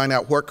districts, to find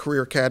out what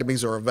career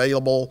academies are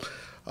available,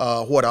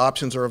 what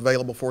options are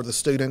available for the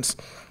students.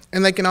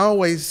 And they can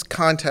always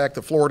contact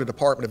the Florida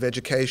Department of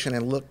Education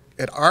and look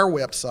at our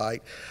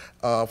website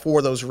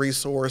for those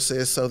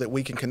resources so that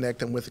we can connect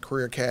them with the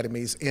career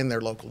academies in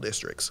their local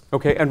districts.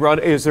 Okay, and Rod,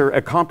 is there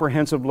a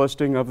comprehensive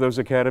listing of those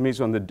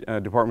academies on the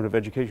Department of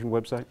Education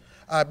website?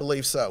 I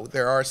believe so.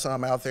 There are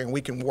some out there, and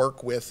we can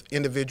work with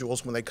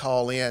individuals when they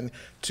call in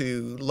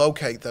to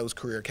locate those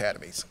career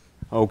academies.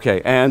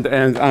 Okay, and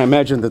I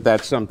imagine that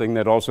that's something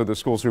that also the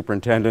school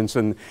superintendents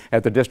and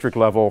at the district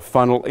level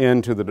funnel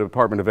into the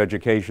Department of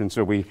Education,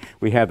 so we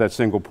have that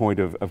single point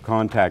of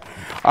contact.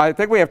 I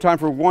think we have time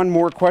for one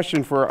more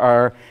question for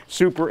our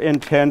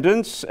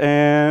superintendents,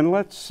 and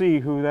let's see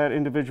who that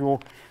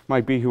individual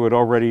might be who had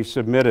already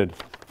submitted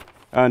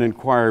an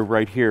inquiry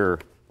right here.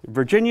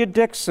 Virginia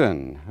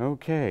Dixon,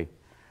 okay.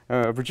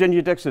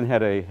 Virginia Dixon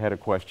had a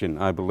question,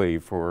 I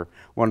believe, for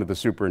one of the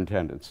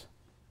superintendents.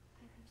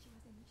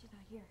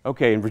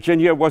 Okay, and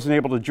Virginia wasn't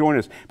able to join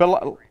us.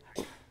 But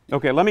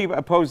okay, let me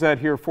pose that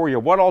here for you.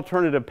 What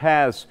alternative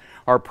paths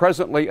are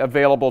presently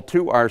available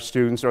to our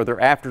students? Are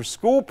there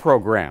after-school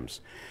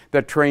programs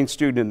that train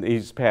students in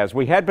these paths?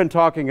 We had been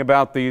talking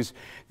about these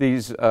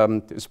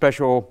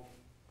special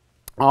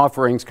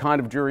offerings kind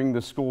of during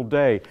the school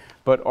day,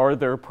 but are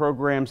there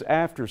programs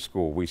after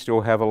school? We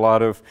still have a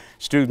lot of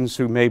students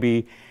who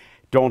maybe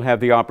don't have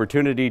the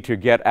opportunity to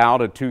get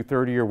out at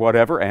 2:30 or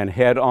whatever and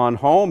head on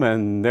home,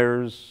 and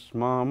there's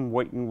mom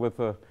waiting with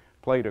a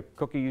plate of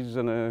cookies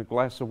and a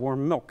glass of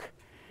warm milk.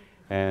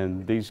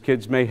 And these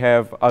kids may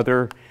have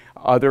other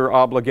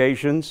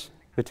obligations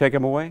that take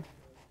them away.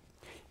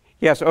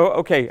 Yes,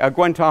 okay,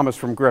 Gwen Thomas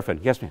from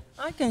Griffin. Yes, ma'am.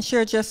 I can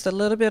share just a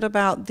little bit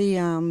about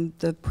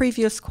the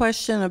previous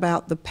question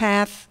about the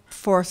path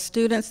for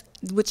students,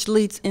 which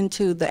leads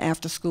into the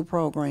after-school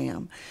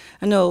program.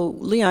 I know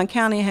Leon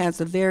County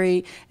has a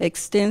very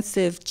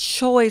extensive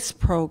choice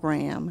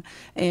program,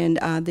 and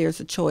there's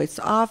a choice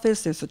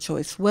office, there's a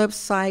choice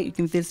website. You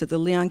can visit the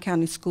Leon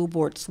County School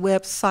Board's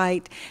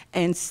website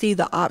and see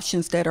the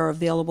options that are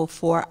available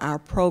for our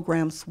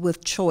programs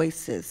with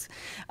choices.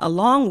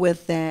 Along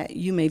with that,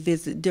 you may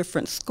visit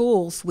different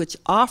schools which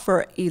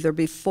offer either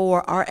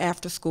before or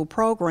after-school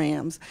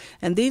programs,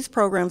 and these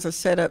programs are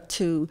set up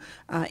to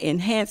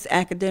enhance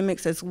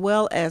academics as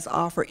well as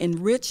offer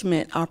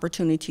enrichment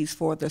opportunities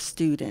for the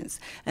students,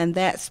 and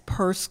that's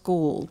per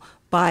school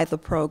by the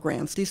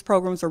programs. These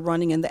programs are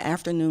running in the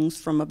afternoons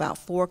from about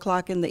 4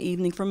 o'clock in the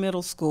evening for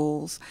middle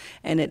schools,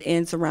 and it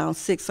ends around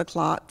 6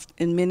 o'clock.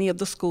 In many of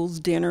the schools,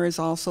 dinner is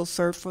also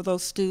served for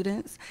those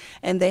students,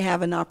 and they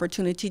have an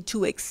opportunity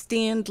to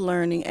extend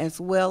learning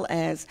as well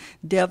as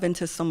delve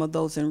into some of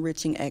those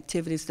enriching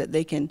activities that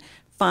they can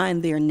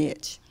find their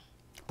niche.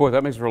 Boy,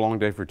 that makes for a long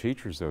day for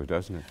teachers, though,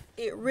 doesn't it?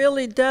 It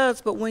really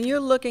does, but when you're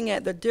looking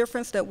at the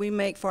difference that we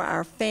make for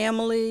our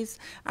families,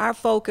 our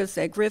focus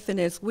at Griffin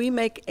is we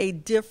make a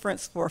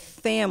difference for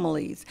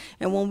families.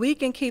 And when we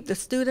can keep the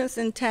students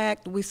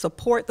intact, we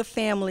support the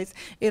families,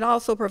 it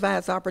also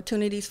provides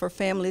opportunities for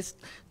families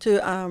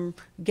to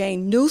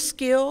gain new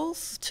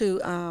skills,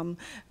 to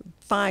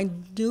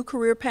find new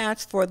career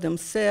paths for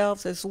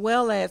themselves, as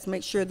well as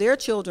make sure their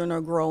children are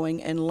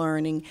growing and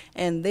learning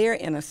and they're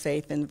in a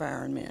safe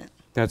environment.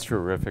 That's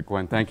terrific,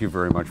 Gwen. Thank you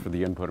very much for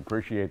the input.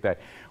 Appreciate that.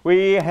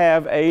 We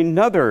have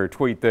another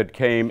tweet that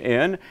came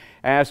in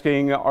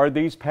asking, are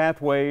these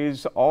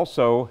pathways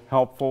also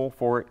helpful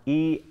for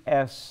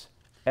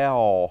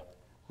ESL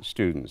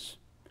students?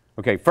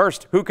 Okay,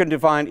 first, who can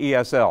define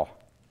ESL?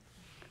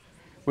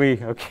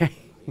 Okay.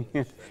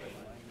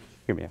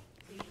 Give me a.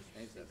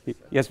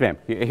 Yes, ma'am.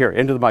 Here,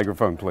 into the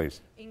microphone, please.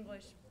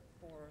 English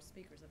for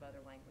speakers of other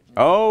languages.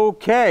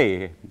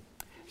 Okay.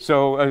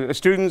 So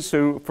students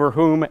for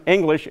whom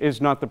English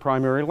is not the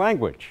primary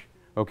language.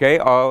 Okay,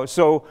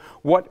 so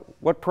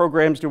what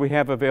programs do we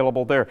have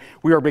available there?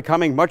 We are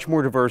becoming much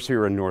more diverse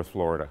here in North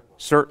Florida,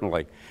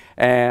 certainly.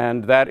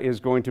 And that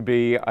is going to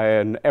be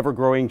an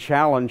ever-growing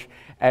challenge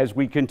as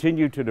we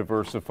continue to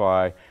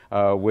diversify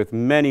with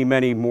many,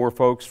 many more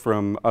folks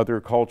from other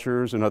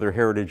cultures and other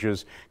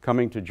heritages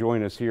coming to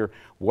join us here.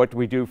 What do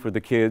we do for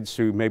the kids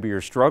who maybe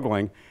are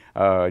struggling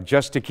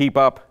just to keep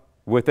up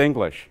with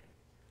English?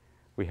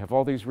 We have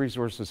all these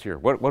resources here.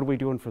 What are we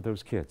doing for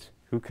those kids?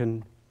 Who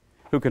can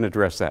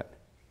address that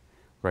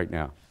right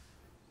now?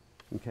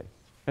 Okay,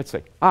 let's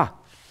see.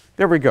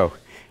 There we go.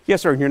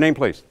 Yes, sir. Your name,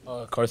 please.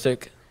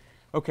 Karthik.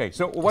 Okay,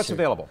 so what's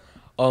available?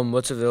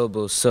 What's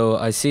available? So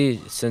I see,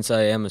 since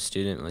I am a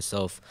student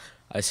myself,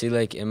 I see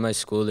like in my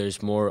school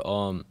there's more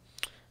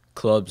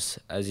clubs,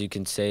 as you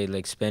can say,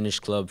 like Spanish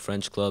club,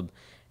 French club,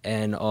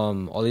 and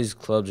all these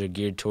clubs are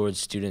geared towards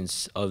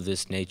students of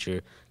this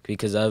nature.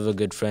 Because I have a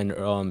good friend,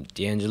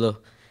 D'Angelo,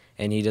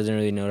 and he doesn't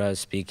really know how to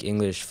speak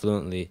English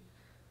fluently.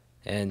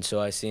 and so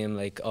I see him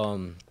like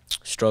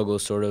struggle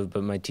sort of,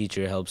 but my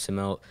teacher helps him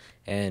out,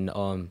 and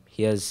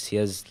he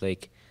has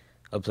like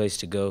a place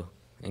to go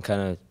and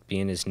kind of be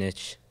in his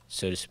niche,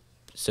 so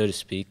to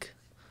speak.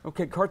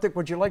 Okay, Karthik,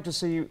 would you like to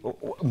see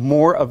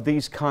more of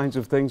these kinds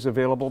of things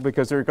available?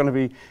 Because there are going to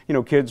be, you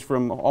know, kids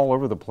from all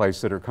over the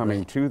place that are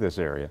coming to this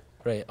area.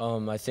 Right.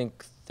 I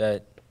think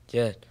that,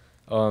 yeah,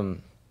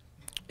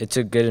 it's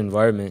a good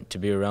environment to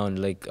be around,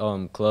 like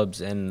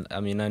clubs, and I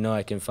mean, I know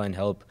I can find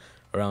help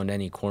around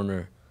any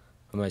corner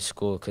of my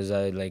school because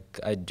I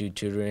do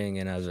tutoring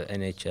and I have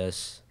an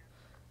NHS,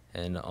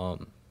 and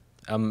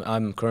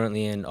I'm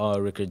currently in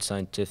Rickard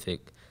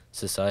Scientific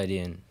Society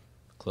and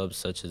clubs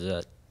such as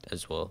that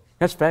as well.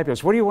 That's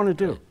fabulous. What do you want to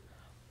do?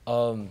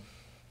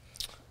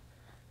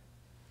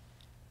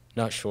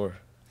 Not sure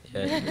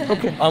yet.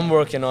 Okay. I'm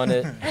working on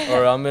it,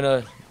 or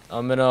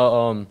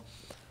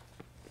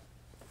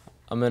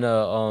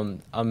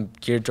I'm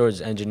geared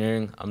towards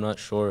engineering. I'm not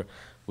sure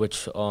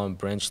which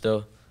branch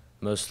though.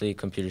 Mostly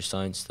computer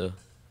science though.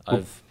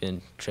 I've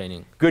been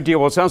training. Good deal.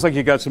 Well, it sounds like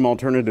you got some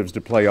alternatives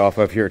to play off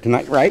of here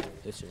tonight, right?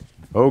 Yes, sir.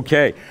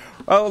 Okay.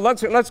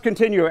 Let's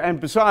continue. And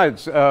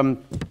besides,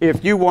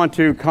 if you want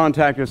to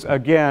contact us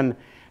again,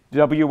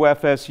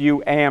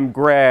 WFSU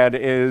AmGrad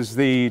is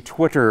the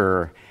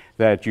Twitter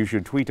that you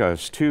should tweet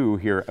us to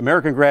here.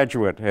 American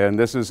Graduate, and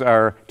this is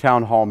our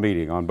town hall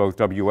meeting on both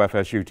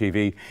WFSU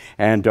TV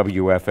and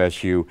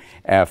WFSU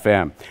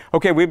FM.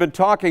 Okay, we've been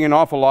talking an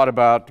awful lot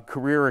about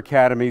career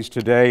academies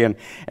today,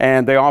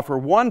 and they offer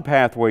one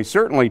pathway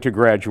certainly to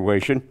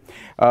graduation,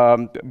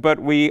 but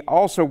we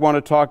also want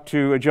to talk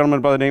to a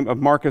gentleman by the name of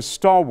Marcus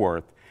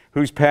Stallworth,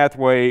 whose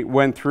pathway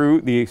went through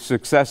the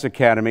Success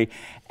Academy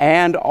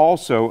and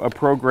also a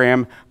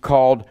program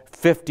called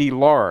 50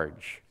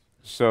 Large.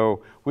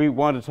 So we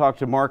want to talk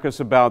to Marcus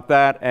about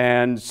that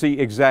and see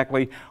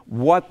exactly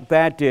what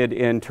that did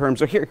in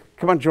terms of, here,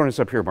 come on, join us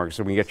up here, Marcus,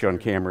 so we can get you on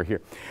camera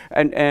here.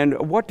 And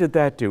what did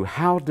that do?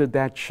 How did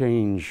that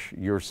change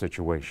your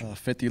situation?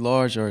 50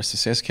 Large or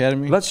Success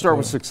Academy? Let's start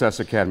with Success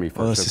Academy first.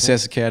 Okay?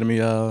 Success Academy,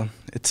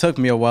 it took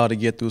me a while to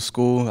get through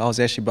school. I was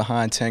actually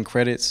behind 10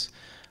 credits.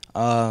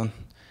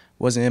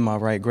 Wasn't in my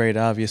right grade,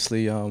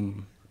 obviously.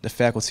 The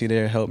faculty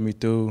there helped me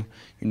through,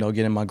 you know,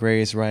 getting my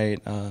grades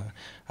right.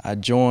 I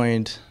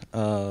joined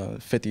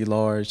 50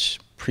 Large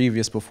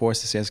before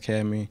Success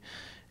Academy,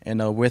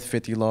 and with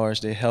 50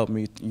 Large, they helped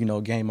me, you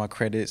know, gain my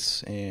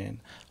credits and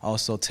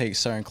also take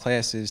certain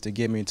classes to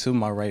get me to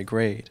my right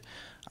grade.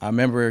 I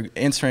remember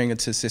entering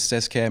into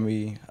Success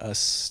Academy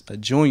as a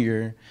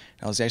junior.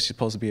 I was actually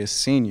supposed to be a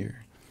senior.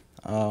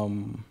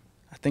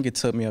 I think it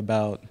took me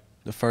about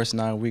the first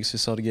 9 weeks or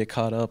so to get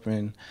caught up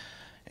and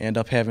end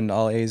up having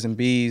all A's and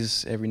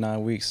B's every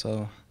 9 weeks.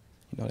 So,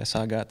 you know, that's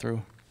how I got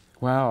through.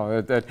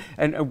 Wow.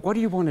 And what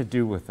do you want to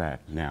do with that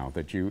now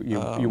that you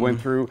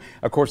went through,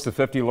 of course, the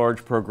 50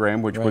 Large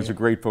program, which was a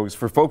great focus.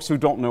 For folks who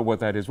don't know what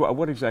that is,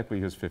 what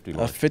exactly is 50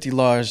 Large? 50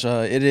 Large,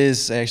 it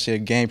is actually a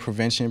game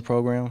prevention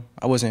program.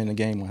 I wasn't in the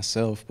game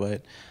myself,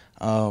 but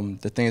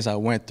the things I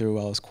went through,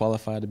 I was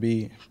qualified to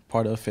be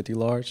part of 50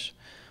 Large.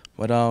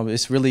 But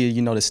it's really,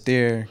 you know, to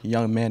steer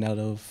young men out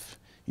of,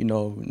 you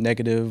know,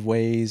 negative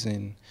ways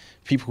and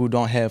people who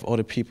don't have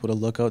other people to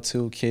look up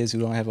to, kids who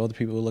don't have other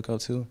people to look up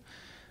to.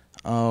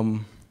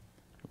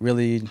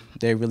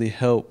 They really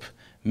help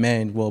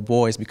men, well,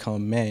 boys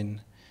become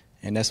men,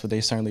 and that's what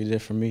they certainly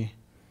did for me.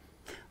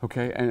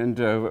 Okay, and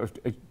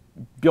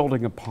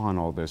building upon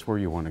all this, where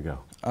do you want to go?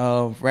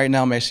 Right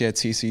now I'm actually at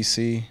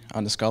TCC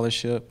on the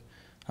scholarship,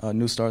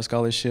 New Start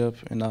Scholarship,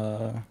 and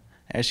I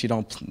actually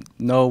don't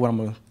know what I'm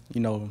going to,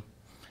 you know,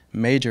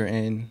 major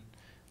in.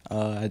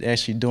 I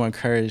actually do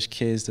encourage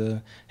kids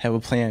to have a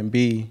plan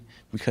B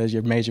because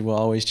your major will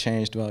always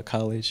change throughout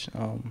college.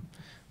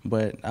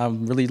 But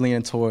I'm really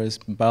leaning towards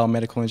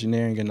biomedical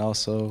engineering and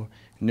also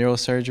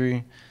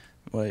neurosurgery.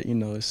 But, you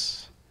know,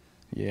 it's,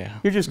 yeah.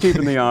 You're just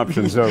keeping the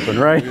options open,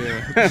 right?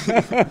 Yeah.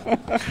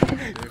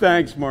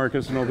 Thanks,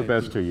 Marcus, and all the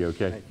best to you,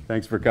 okay?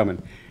 Thanks for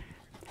coming.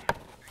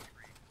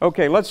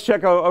 Okay, let's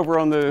check over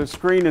on the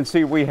screen and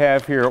see what we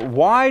have here.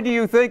 Why do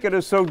you think it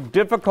is so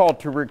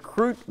difficult to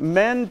recruit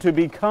men to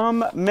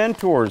become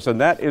mentors? And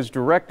that is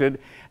directed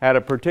at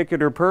a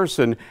particular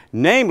person,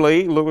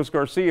 namely Luis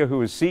Garcia,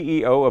 who is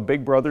CEO of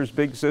Big Brothers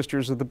Big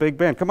Sisters of the Big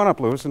Band. Come on up,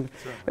 Luis. And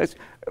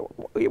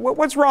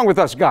what's wrong with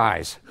us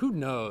guys? Who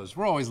knows?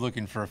 We're always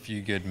looking for a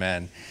few good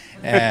men,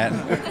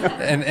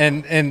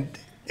 and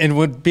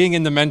with being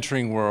in the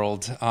mentoring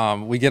world,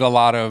 we get a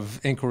lot of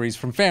inquiries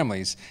from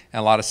families and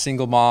a lot of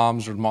single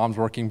moms or moms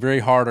working very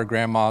hard or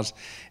grandmas,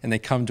 and they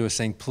come to us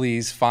saying,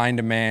 please find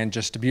a man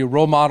just to be a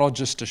role model,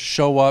 just to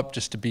show up,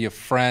 just to be a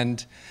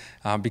friend,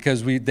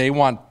 because they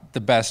want the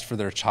best for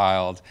their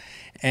child.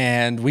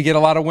 And we get a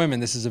lot of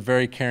women. This is a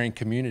very caring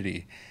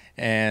community.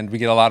 And we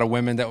get a lot of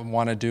women that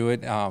want to do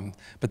it.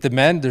 But the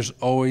men, there's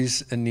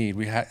always a need.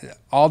 We have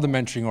all the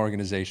mentoring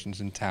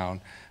organizations in town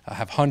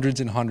have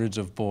hundreds and hundreds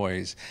of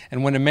boys.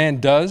 And when a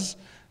man does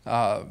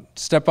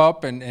step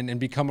up and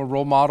become a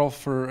role model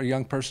for a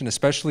young person,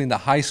 especially in the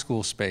high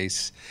school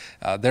space.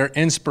 Their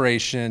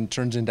inspiration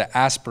turns into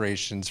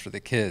aspirations for the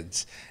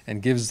kids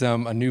and gives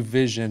them a new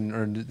vision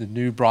or the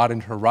new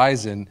broadened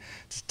horizon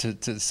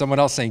to someone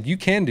else saying, you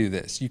can do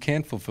this, you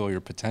can fulfill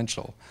your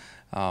potential.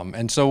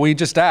 And so we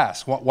just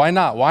ask, why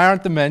not? Why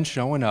aren't the men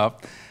showing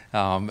up?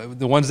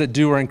 The ones that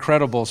do are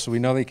incredible, so we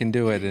know they can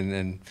do it,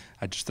 and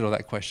I just throw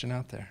that question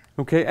out there.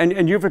 Okay,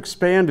 and you've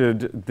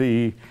expanded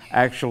the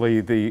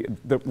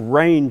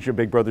range of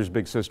Big Brothers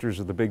Big Sisters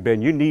of the Big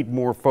Bend. You need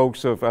more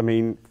folks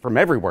from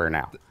everywhere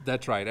now.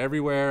 That's right,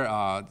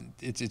 everywhere.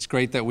 It's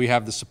great that we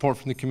have the support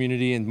from the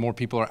community and more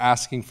people are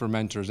asking for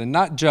mentors, and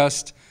not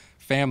just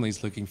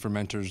families looking for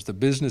mentors. The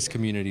business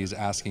community is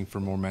asking for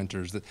more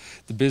mentors.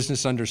 The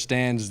business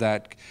understands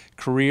that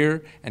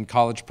career and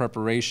college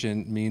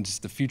preparation means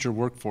the future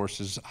workforce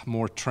is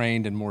more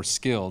trained and more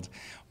skilled.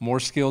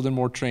 More skilled and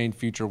more trained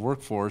future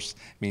workforce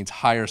means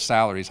higher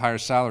salaries. Higher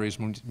salaries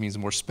means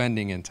more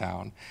spending in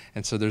town.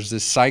 And so there's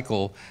this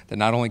cycle that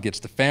not only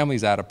gets the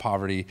families out of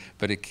poverty,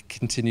 but it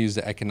continues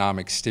the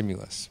economic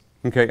stimulus.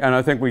 Okay, and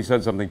I think we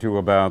said something too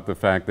about the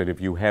fact that if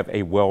you have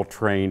a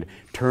well-trained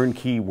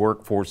turnkey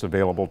workforce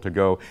available to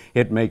go,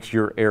 it makes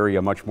your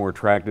area much more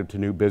attractive to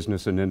new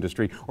business and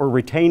industry or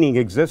retaining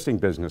existing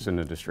business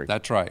and industry.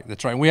 That's right,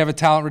 that's right. And we have a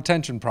talent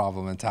retention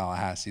problem in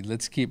Tallahassee.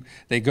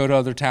 They go to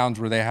other towns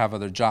where they have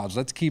other jobs.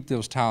 Let's keep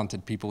those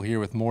talented people here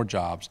with more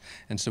jobs.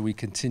 And so we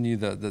continue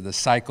the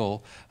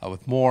cycle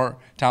with more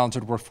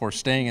talented workforce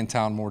staying in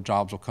town, more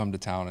jobs will come to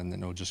town, and then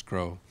it'll just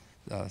grow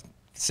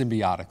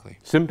symbiotically.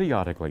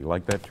 Symbiotically,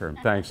 like that term.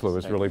 Thanks,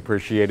 Louis, really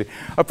appreciate it.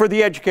 For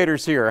the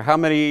educators here, how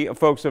many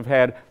folks have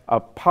had a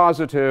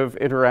positive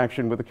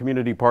interaction with a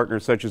community partner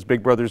such as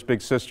Big Brothers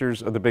Big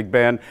Sisters of the Big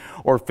Bend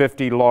or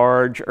 50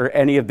 Large or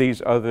any of these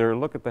other,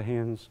 look at the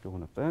hands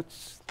going up,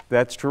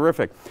 that's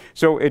terrific.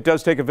 So it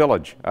does take a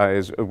village,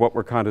 is what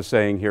we're kind of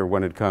saying here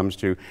when it comes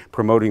to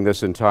promoting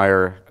this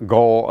entire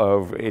goal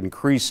of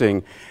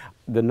increasing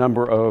the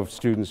number of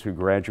students who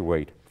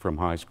graduate from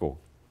high school.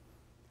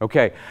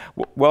 Okay,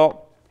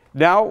 well,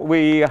 now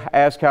we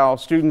ask how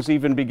students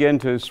even begin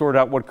to sort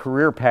out what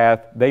career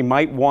path they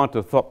might want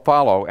to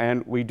follow,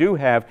 and we do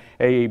have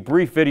a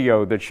brief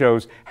video that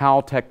shows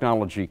how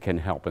technology can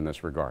help in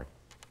this regard.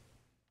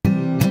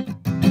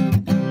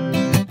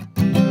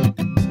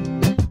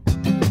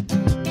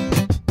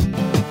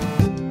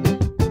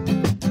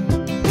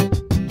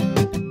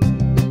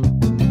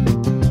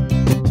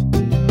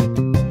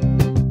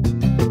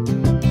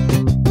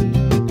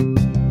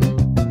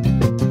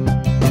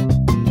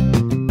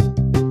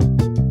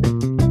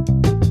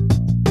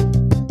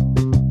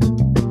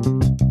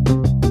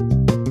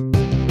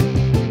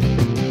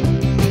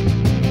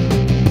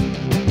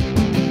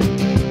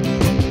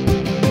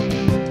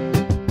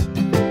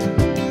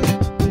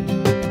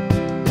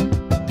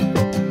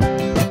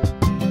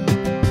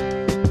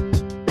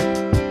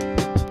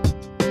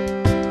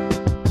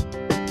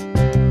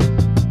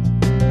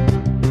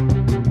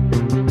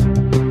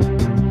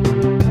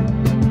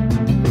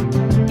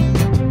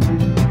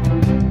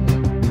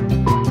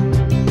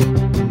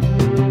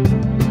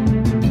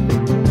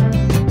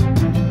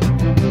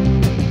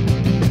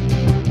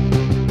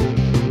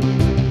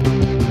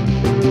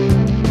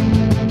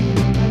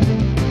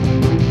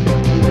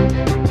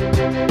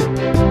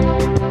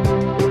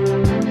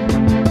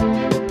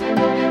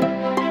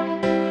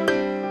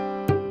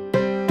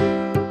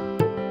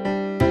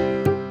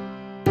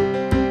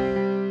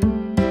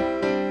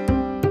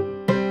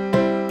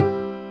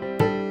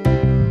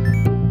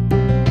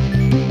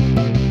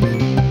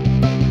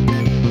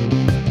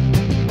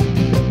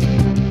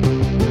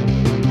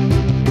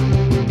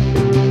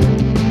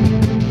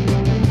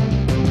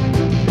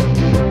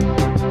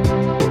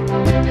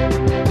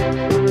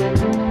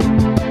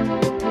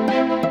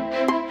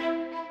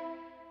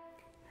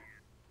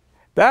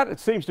 That, it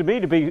seems to me,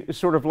 to be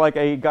sort of like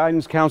a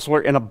guidance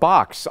counselor in a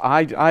box.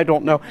 I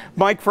don't know.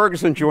 Mike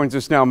Ferguson joins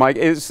us now. Mike,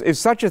 is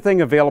such a thing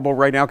available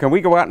right now? Can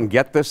we go out and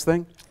get this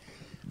thing?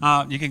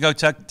 You can go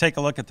take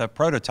a look at the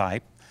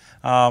prototype.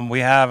 We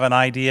have an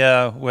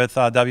idea with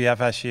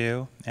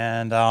WFSU,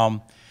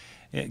 and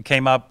it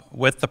came up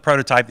with the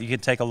prototype that you can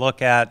take a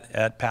look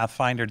at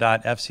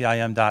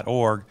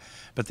pathfinder.fcim.org.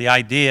 But the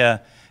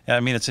idea, I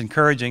mean, it's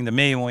encouraging to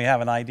me when we have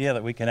an idea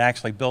that we can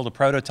actually build a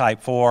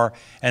prototype for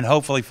and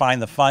hopefully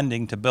find the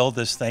funding to build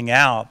this thing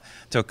out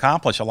to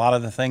accomplish a lot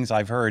of the things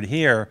I've heard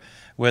here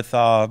with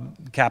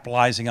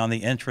capitalizing on the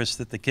interest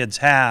that the kids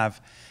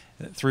have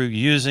through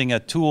using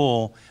a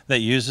tool that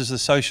uses the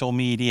social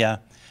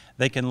media.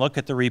 They can look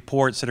at the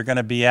reports that are going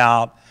to be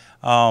out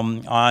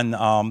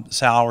on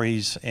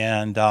salaries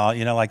and,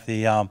 you know, like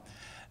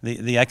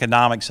the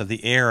economics of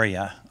the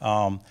area.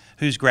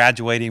 Who's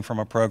graduating from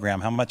a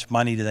program? How much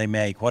money do they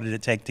make? What did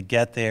it take to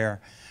get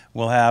there?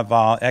 We'll have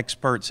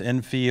experts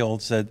in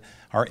fields that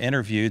are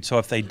interviewed. So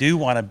if they do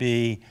want to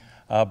be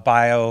a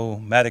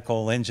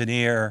biomedical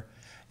engineer,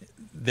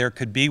 there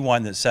could be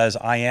one that says,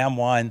 I am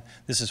one.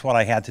 This is what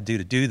I had to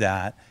do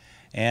that.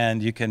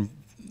 And you can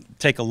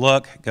take a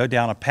look, go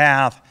down a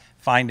path,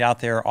 find out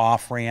their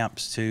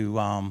off-ramps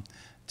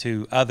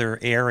to other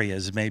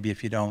areas, maybe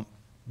if you don't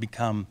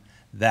become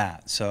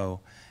that. So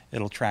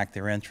it'll track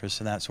their interests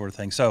and that sort of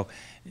thing. So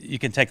you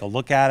can take a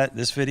look at it.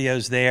 This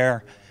video's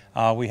there.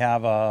 We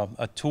have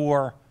a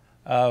tour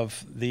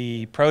of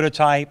the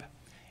prototype,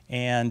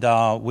 and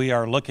we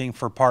are looking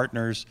for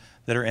partners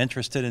that are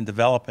interested in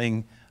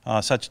developing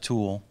such a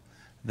tool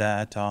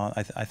that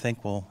I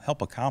think will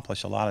help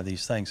accomplish a lot of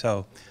these things.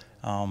 So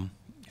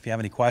if you have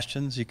any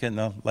questions, you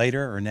can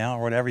later or now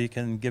or whatever, you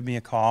can give me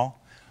a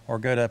call or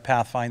go to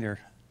Pathfinder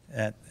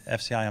at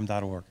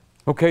fcim.org.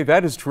 Okay,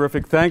 that is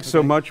terrific. Thanks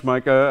so much,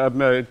 Mike.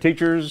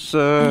 Teachers,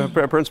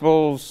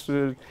 principals,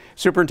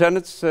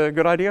 superintendents,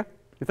 good idea,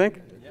 you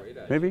think?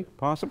 Maybe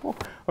possible.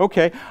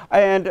 Okay,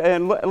 and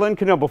Lynn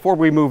Cannell, before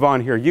we move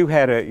on here, you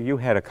had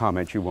a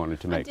comment you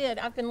wanted to make. I did.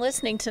 I've been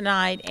listening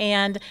tonight,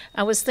 and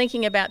I was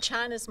thinking about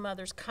China's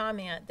mother's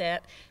comment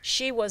that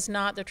she was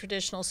not the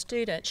traditional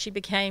student. She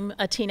became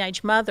a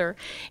teenage mother,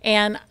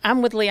 and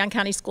I'm with Leon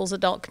County Schools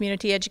Adult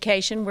Community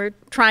Education. We're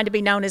trying to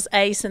be known as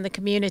ACE in the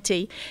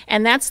community,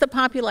 and that's the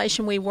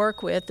population we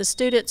work with, the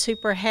students who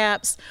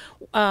perhaps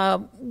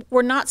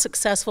were not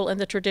successful in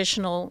the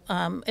traditional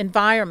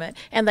environment,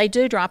 and they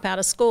do drop out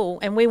of school.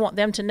 And we want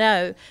them to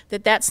know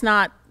that that's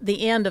not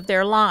the end of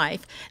their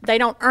life. They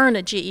don't earn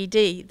a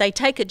GED. They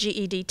take a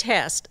GED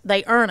test.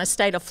 They earn a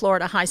state of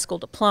Florida high school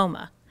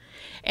diploma.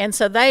 And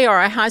so they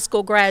are a high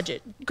school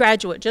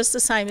graduate just the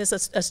same as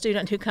a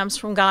student who comes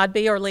from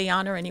Godby or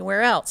Leon or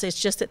anywhere else.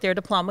 It's just that their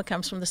diploma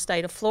comes from the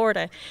state of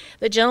Florida.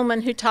 The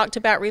gentleman who talked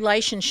about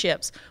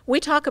relationships, we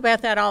talk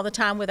about that all the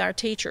time with our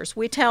teachers.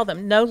 We tell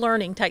them no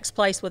learning takes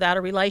place without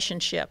a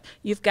relationship.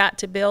 You've got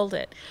to build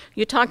it.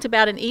 You talked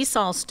about an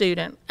ESOL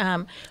student.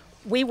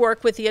 We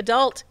work with the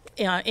adult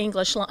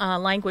English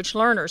language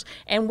learners,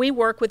 and we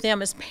work with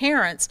them as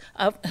parents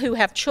who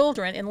have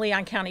children in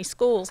Leon County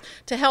schools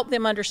to help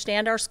them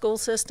understand our school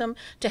system,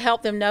 to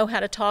help them know how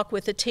to talk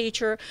with the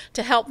teacher,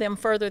 to help them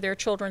further their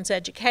children's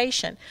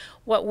education.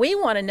 What we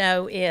want to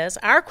know is,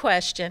 our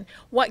question,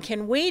 what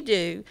can we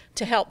do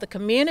to help the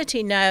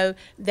community know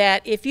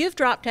that if you've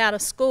dropped out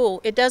of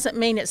school, it doesn't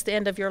mean it's the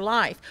end of your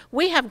life.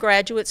 We have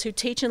graduates who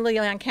teach in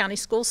Leon County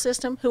school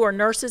system, who are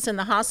nurses in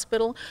the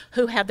hospital,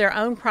 who have their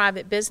own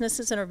private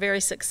businesses and are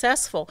very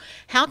successful.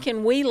 How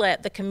can we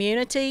let the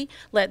community,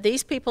 let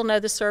these people know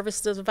the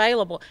services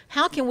available?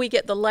 How can we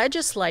get the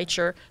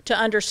legislature to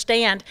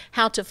understand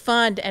how to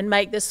fund and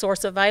make this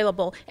source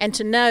available, and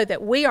to know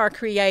that we are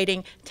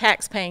creating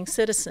tax-paying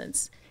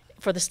citizens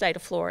for the state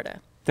of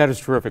Florida? That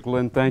is terrific.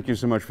 Lynn, thank you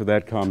so much for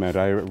that comment.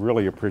 I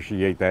really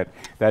appreciate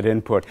that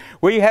input.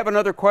 We have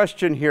another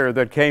question here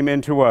that came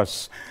into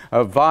us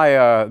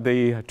via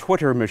the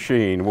Twitter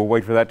machine. We'll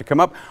wait for that to come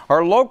up.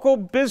 Are local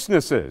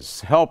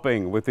businesses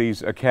helping with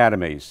these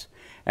academies?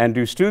 And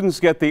do students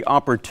get the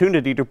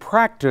opportunity to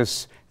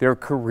practice their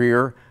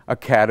career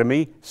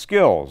academy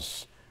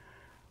skills,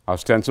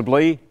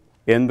 ostensibly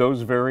in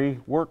those very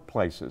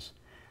workplaces?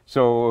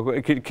 So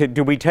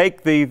do we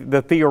take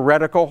the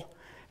theoretical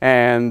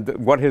and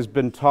what has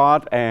been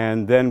taught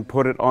and then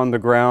put it on the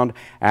ground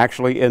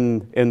actually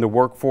in the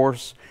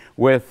workforce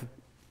with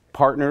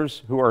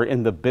partners who are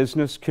in the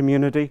business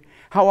community?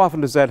 How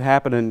often does that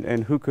happen,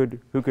 and who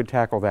could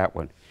tackle that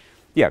one?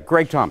 Yeah,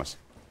 Greg Thomas.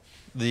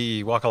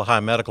 The Wakulla High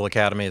Medical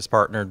Academy has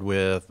partnered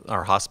with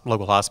our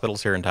local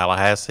hospitals here in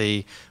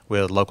Tallahassee,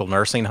 with local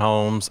nursing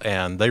homes,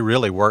 and they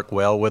really work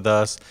well with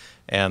us.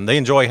 And they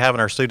enjoy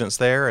having our students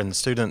there, and the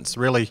students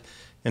really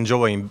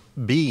enjoy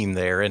being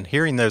there and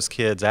hearing those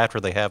kids after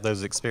they have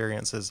those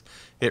experiences.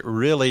 It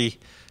really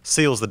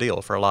seals the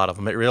deal for a lot of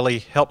them. It really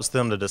helps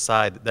them to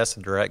decide that that's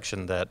the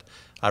direction that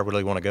I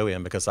really want to go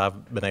in, because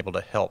I've been able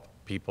to help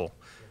people.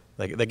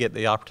 They get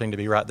the opportunity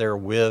to be right there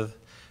with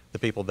the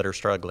people that are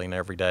struggling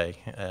every day,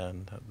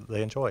 and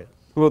they enjoy it.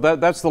 Well,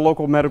 that's the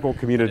local medical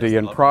community,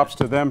 and props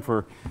to them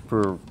for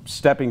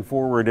stepping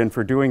forward and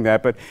for doing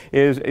that. But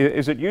is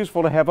it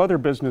useful to have other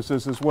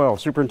businesses as well?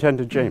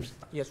 Superintendent James.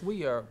 Yes,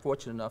 we are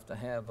fortunate enough to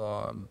have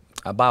a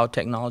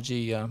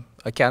biotechnology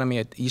academy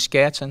at East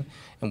Gadsden,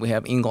 and we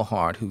have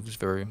Engelhard, who's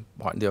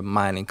they're a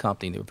mining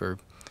company. They're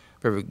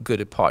very good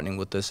at partnering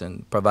with us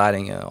and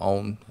providing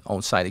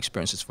on-site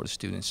experiences for the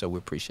students, so we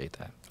appreciate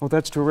that. Well,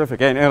 that's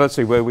terrific. And let's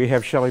see, we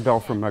have Shelley Bell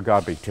from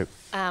Godby, too.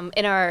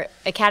 In our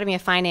Academy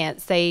of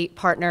Finance, they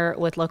partner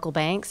with local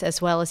banks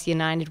as well as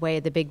United Way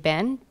of the Big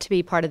Bend to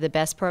be part of the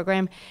BEST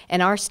program.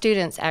 And our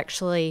students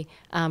actually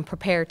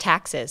prepare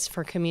taxes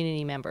for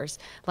community members.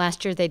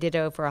 Last year they did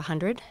over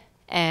 100.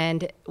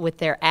 And with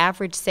their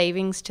average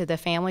savings to the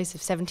families of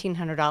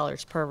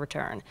 $1,700 per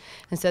return.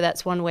 And so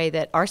that's one way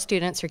that our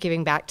students are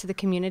giving back to the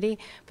community,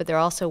 but they're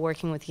also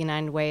working with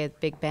United Way of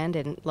Big Bend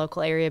and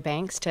local area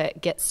banks to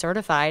get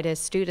certified as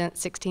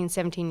students 16,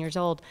 17 years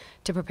old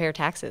to prepare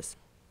taxes.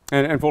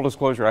 And full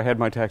disclosure, I had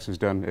my taxes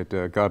done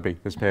at Godby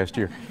this past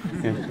year.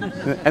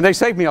 And they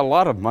saved me a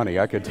lot of money,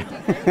 I could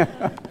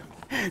tell.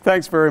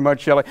 Thanks very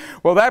much, Shelley.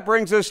 Well, that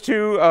brings us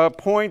to a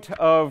point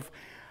of,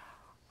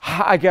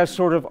 I guess,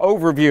 sort of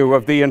overview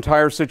of the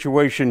entire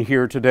situation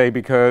here today,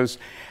 because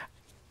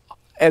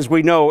as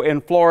we know,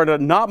 in Florida,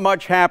 not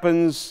much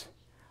happens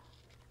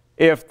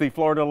if the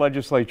Florida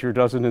legislature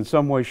doesn't in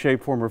some way,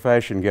 shape, form, or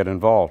fashion get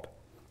involved,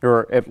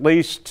 or at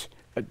least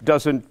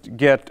doesn't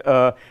get,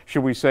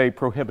 should we say,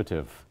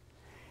 prohibitive,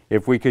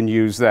 if we can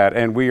use that.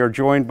 And we are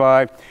joined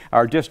by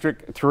our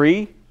District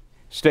 3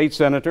 State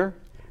Senator,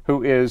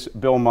 who is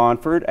Bill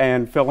Monfort,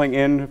 and filling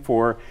in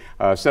for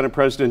Senate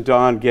President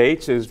Don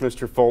Gates is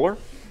Mr. Fuller.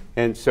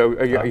 And so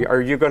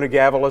are you going to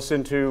gavel us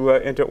into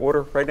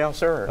order right now,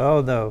 sir?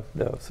 Oh, no,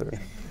 sir.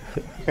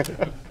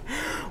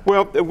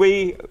 Well,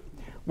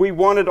 we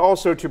wanted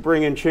also to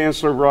bring in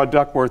Chancellor Rod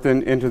Duckworth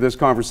into this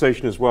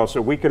conversation as well,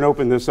 so we can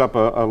open this up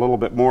a little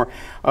bit more.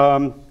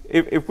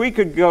 If we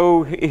could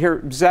go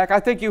here, Zach, I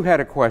think you had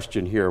a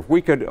question here. If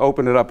we could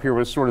open it up here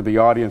with sort of the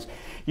audience.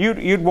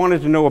 You'd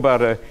wanted to know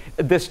about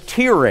this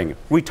tiering.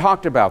 We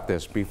talked about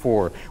this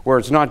before, where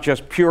it's not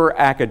just pure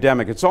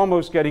academic. It's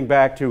almost getting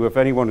back to, if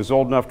anyone is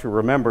old enough to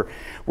remember,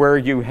 where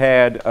you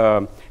had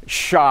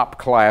shop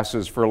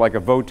classes for like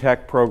a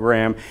VOTEC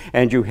program,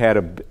 and you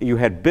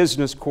had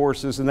business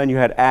courses, and then you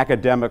had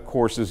academic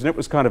courses, and it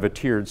was kind of a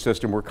tiered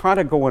system. We're kind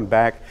of going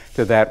back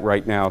to that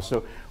right now.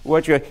 So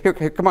here,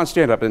 come on,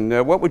 stand up,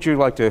 and what would you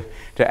like to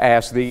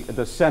ask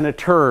the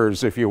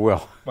senators, if you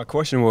will? My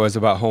question was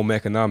about home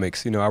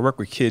economics. You know, I work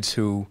with kids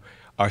who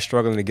are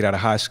struggling to get out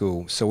of high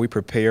school, so we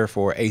prepare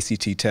for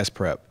ACT test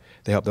prep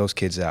to help those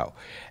kids out.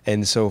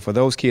 And so for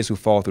those kids who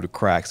fall through the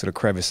cracks or the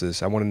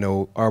crevices, I want to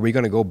know, are we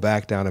going to go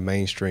back down to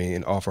mainstream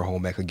and offer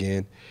home ec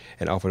again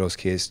and offer those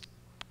kids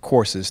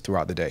courses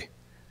throughout the day?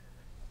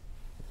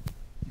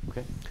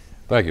 Okay.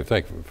 Thank you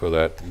for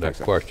that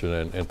question,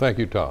 and thank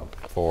you, Tom,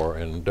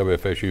 and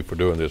WFSU for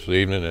doing this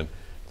evening, and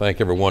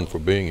thank everyone for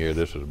being here.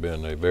 This has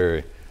been a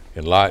very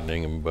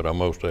enlightening, but I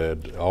would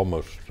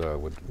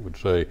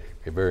say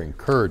a very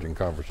encouraging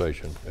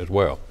conversation as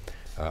well.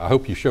 I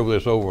hope you show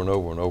this over and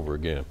over and over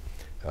again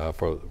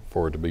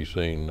for it to be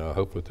seen,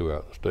 hopefully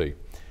throughout the state.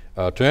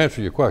 To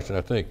answer your question,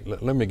 I think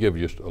let me give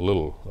you just a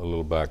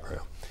little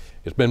background.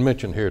 It's been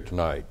mentioned here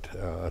tonight.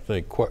 I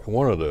think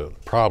one of the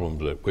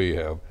problems that we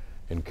have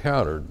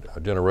encountered a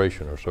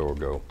generation or so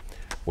ago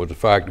was the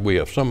fact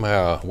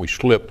that we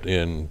slipped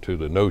into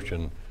the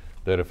notion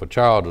that if a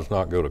child does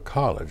not go to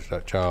college,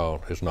 that child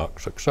is not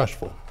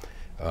successful,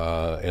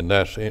 and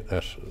that's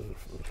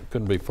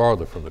couldn't be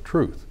farther from the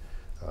truth.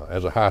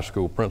 As a high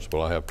school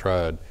principal, I have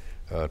tried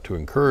to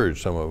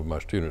encourage some of my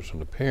students and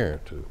the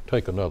parents to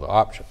take another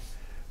option,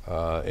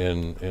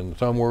 and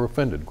some were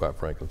offended, quite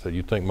frankly, said,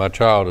 "You think my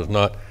child is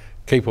not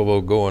capable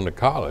of going to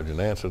college?" And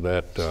the answer to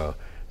that,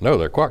 no,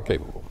 they're quite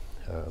capable.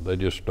 They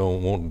just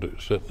don't want to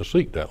sit in the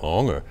seat that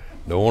long, or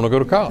don't want to go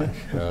to college.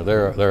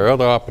 There are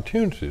other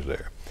opportunities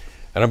there.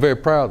 And I'm very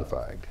proud of the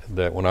fact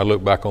that when I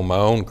look back on my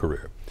own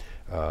career,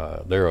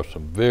 there are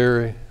some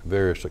very,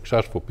 very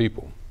successful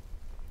people,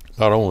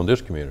 not only in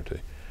this community,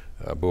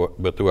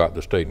 but throughout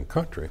the state and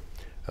country,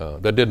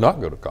 that did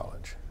not go to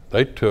college.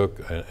 They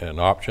took an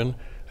option,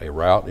 a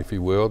route, if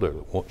you will, that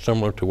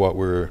similar to what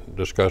we're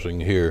discussing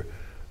here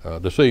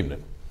this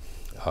evening.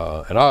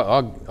 And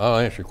I'll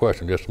answer your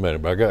question in just a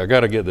minute, but I got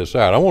to get this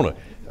out. I want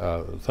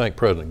to thank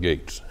President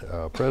Gates.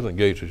 President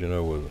Gates, as you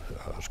know, was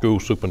a school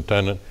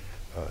superintendent.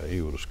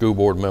 He was a school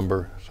board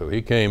member, so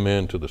he came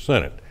into the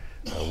Senate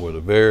with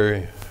a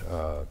very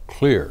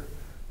clear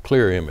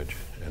image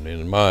and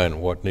in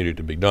mind what needed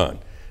to be done.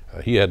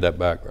 He had that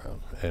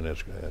background, and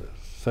as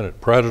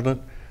Senate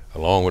President,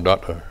 along with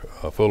Dr.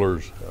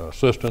 Fuller's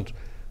assistance,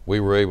 we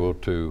were able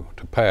to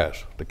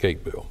pass the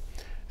CAPE bill.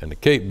 And the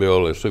CAPE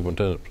bill, as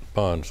Superintendent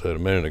Pond said a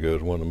minute ago,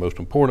 is one of the most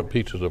important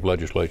pieces of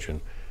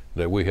legislation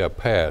that we have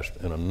passed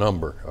in a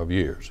number of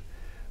years.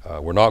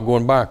 We're not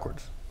going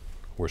backwards.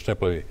 We're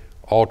simply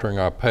altering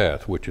our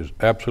path, which is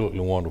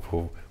absolutely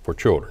wonderful for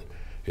children.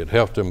 It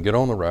helps them get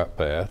on the right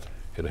path.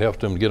 It helps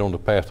them get on the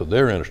path that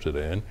they're interested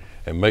in,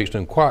 and makes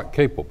them quite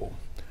capable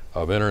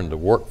of entering the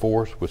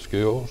workforce with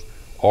skills,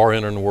 or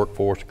entering the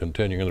workforce and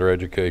continuing their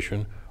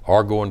education,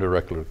 or going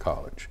directly to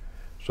college.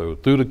 So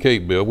through the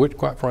CAPE bill, which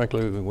quite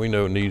frankly we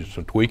know needs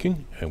some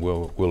tweaking, and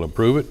we'll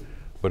improve it,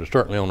 but it's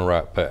certainly on the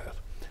right path.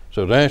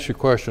 So to answer your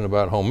question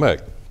about home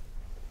ec,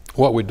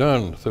 what we've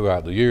done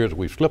throughout the years,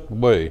 we've slipped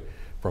away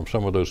from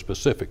some of those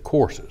specific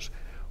courses.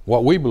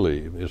 What we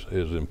believe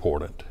is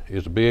important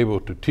is to be able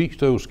to teach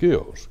those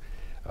skills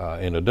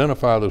and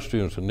identify those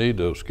students who need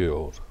those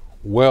skills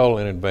well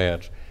in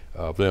advance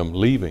of them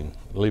leaving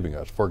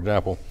us. For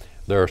example,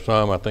 there are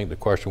some, I think the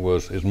question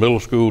was, is middle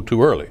school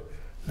too early?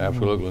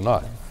 Absolutely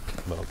not.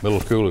 Middle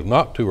school is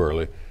not too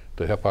early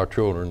to help our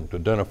children to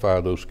identify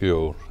those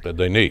skills that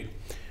they need.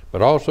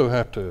 But I also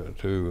have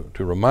to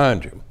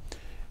remind you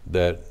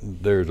that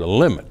there's a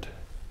limit.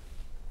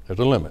 There's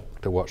a limit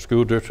to what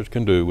school districts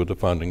can do with the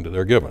funding that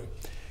they're given.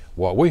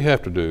 What we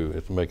have to do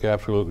is to make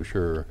absolutely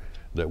sure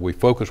that we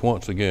focus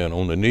once again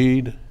on the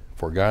need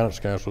for guidance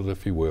counselors,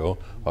 if you will,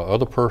 or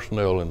other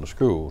personnel in the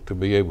school to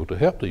be able to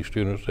help these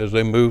students as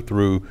they move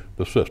through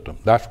the system.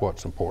 That's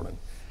what's important.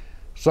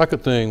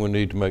 Second thing, we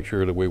need to make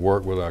sure that we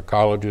work with our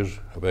colleges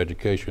of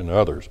education and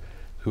others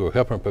who are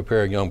helping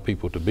prepare young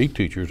people to be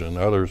teachers and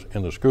others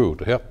in the school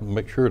to help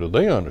make sure that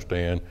they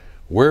understand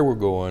where we're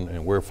going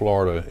and where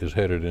Florida is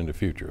headed in the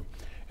future.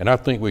 And I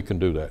think we can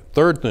do that.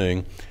 Third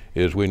thing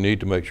is we need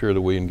to make sure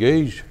that we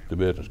engage the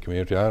business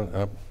community.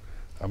 I'm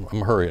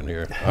hurrying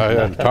here. I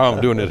had Tom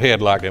doing his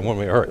head like that, want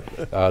me to hurry.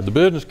 The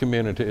business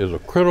community is a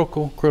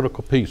critical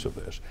piece of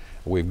this.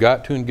 We've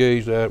got to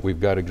engage that. We've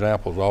got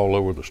examples all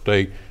over the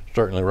state,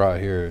 certainly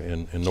right here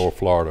in North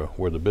Florida,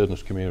 where the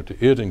business community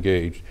is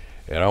engaged.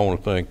 And I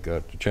want to thank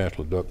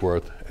Chancellor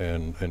Duckworth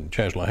and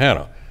Chancellor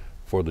Hanna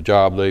for the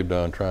job they've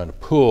done trying to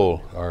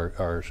pull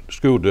our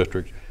school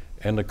districts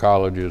and the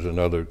colleges and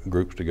other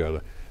groups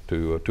together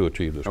to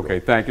achieve this.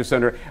 Okay, thank you,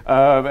 Senator.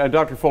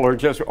 Dr. Fuller,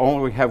 just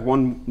only have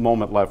 1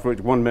 moment left,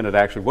 1 minute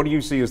actually. What do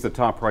you see as the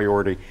top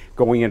priority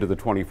going into the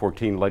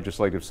 2014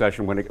 legislative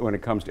session when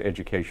it comes to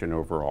education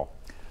overall?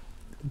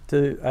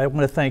 I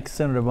want to thank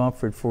Senator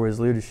Mumford for his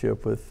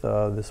leadership with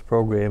this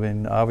program,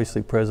 and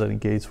obviously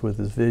President Gates with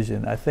his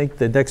vision. I think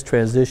the next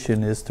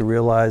transition is to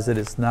realize that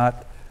it's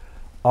not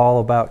all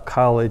about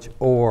college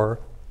or,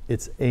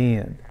 it's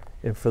and.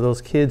 And for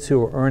those kids who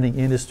are earning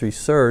industry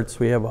certs,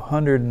 we have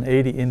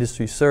 180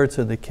 industry certs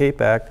in the CAPE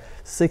Act,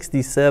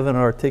 67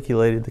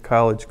 articulated to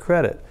college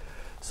credit.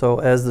 So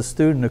as the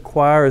student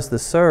acquires the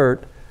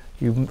cert,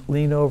 you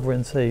lean over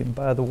and say,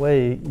 by the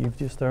way, you've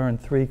just earned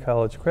 3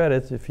 college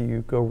credits if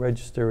you go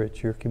register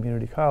at your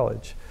community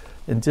college.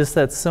 And just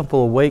that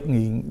simple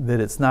awakening that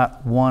it's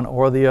not one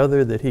or the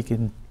other, that he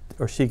can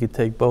or she could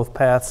take both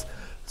paths,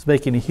 is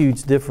making a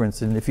huge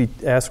difference. And if you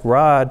ask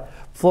Rod,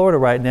 Florida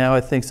right now, I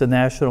think, is a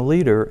national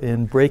leader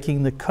in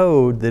breaking the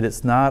code that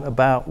it's not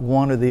about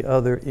one or the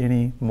other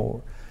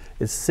anymore.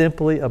 It's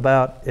simply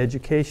about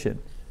education.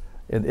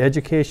 And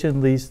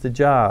education leads to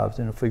jobs.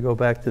 And if we go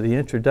back to the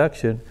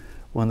introduction,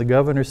 when the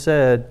governor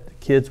said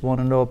kids want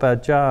to know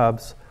about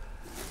jobs,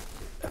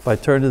 if I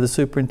turn to the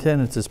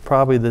superintendents, it's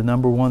probably the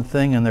 #1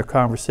 thing in their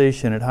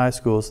conversation at high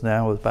schools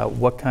now is about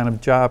what kind of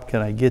job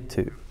can I get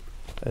to.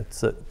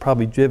 It's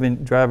probably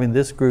driving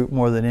this group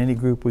more than any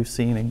group we've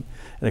seen in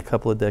a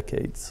couple of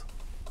decades.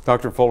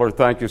 Dr. Fuller,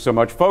 thank you so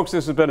much. Folks,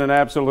 this has been an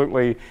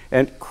absolutely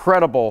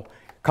incredible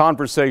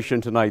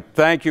conversation tonight.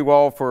 Thank you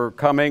all for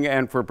coming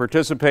and for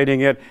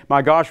participating in it.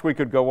 My gosh, we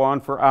could go on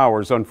for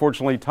hours.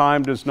 Unfortunately,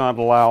 time does not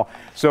allow.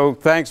 So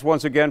thanks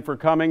once again for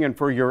coming and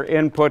for your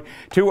input.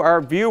 To our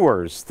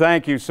viewers,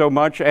 thank you so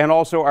much. And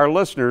also our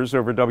listeners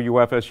over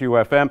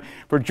WFSU-FM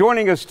for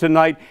joining us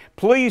tonight.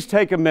 Please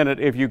take a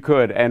minute, if you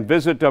could, and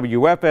visit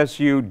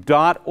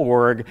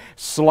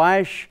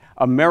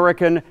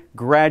WFSU.org/American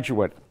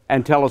Graduate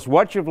and tell us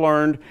what you've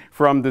learned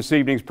from this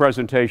evening's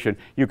presentation.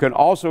 You can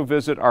also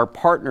visit our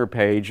partner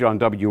page on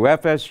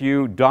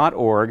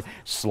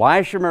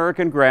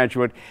WFSU.org/American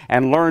Graduate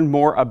and learn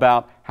more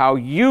about how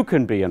you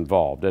can be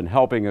involved in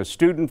helping a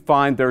student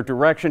find their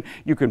direction.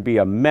 You can be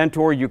a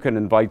mentor. You can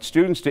invite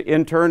students to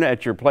intern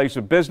at your place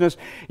of business.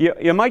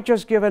 You might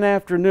just give an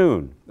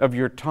afternoon of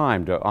your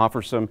time to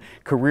offer some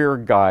career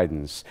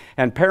guidance.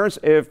 And parents,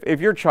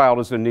 if your child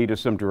is in need of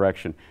some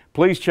direction,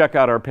 please check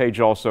out our page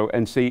also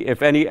and see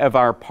if any of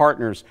our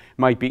partners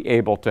might be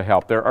able to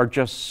help. There are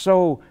just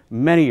so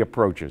many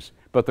approaches,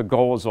 but the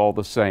goal is all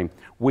the same.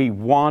 We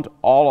want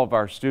all of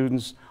our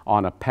students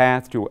on a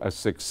path to a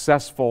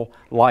successful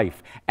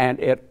life, and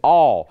it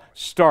all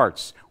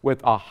starts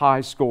with a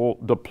high school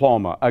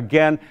diploma.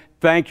 Again,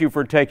 thank you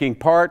for taking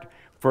part,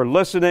 for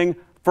listening,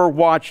 for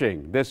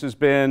watching. This has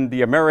been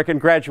the American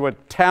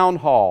Graduate Town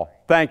Hall.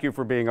 Thank you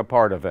for being a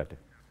part of it.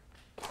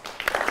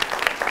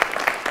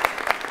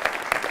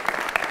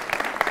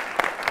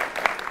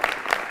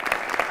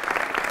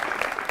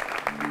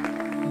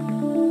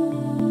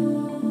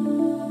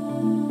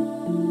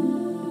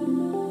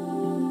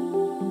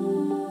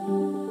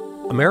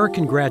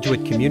 American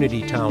Graduate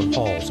Community Town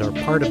Halls are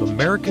part of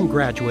American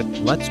Graduate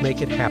Let's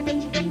Make It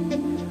Happen,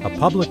 a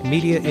public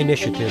media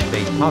initiative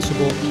made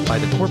possible by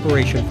the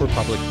Corporation for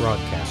Public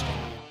Broadcasting.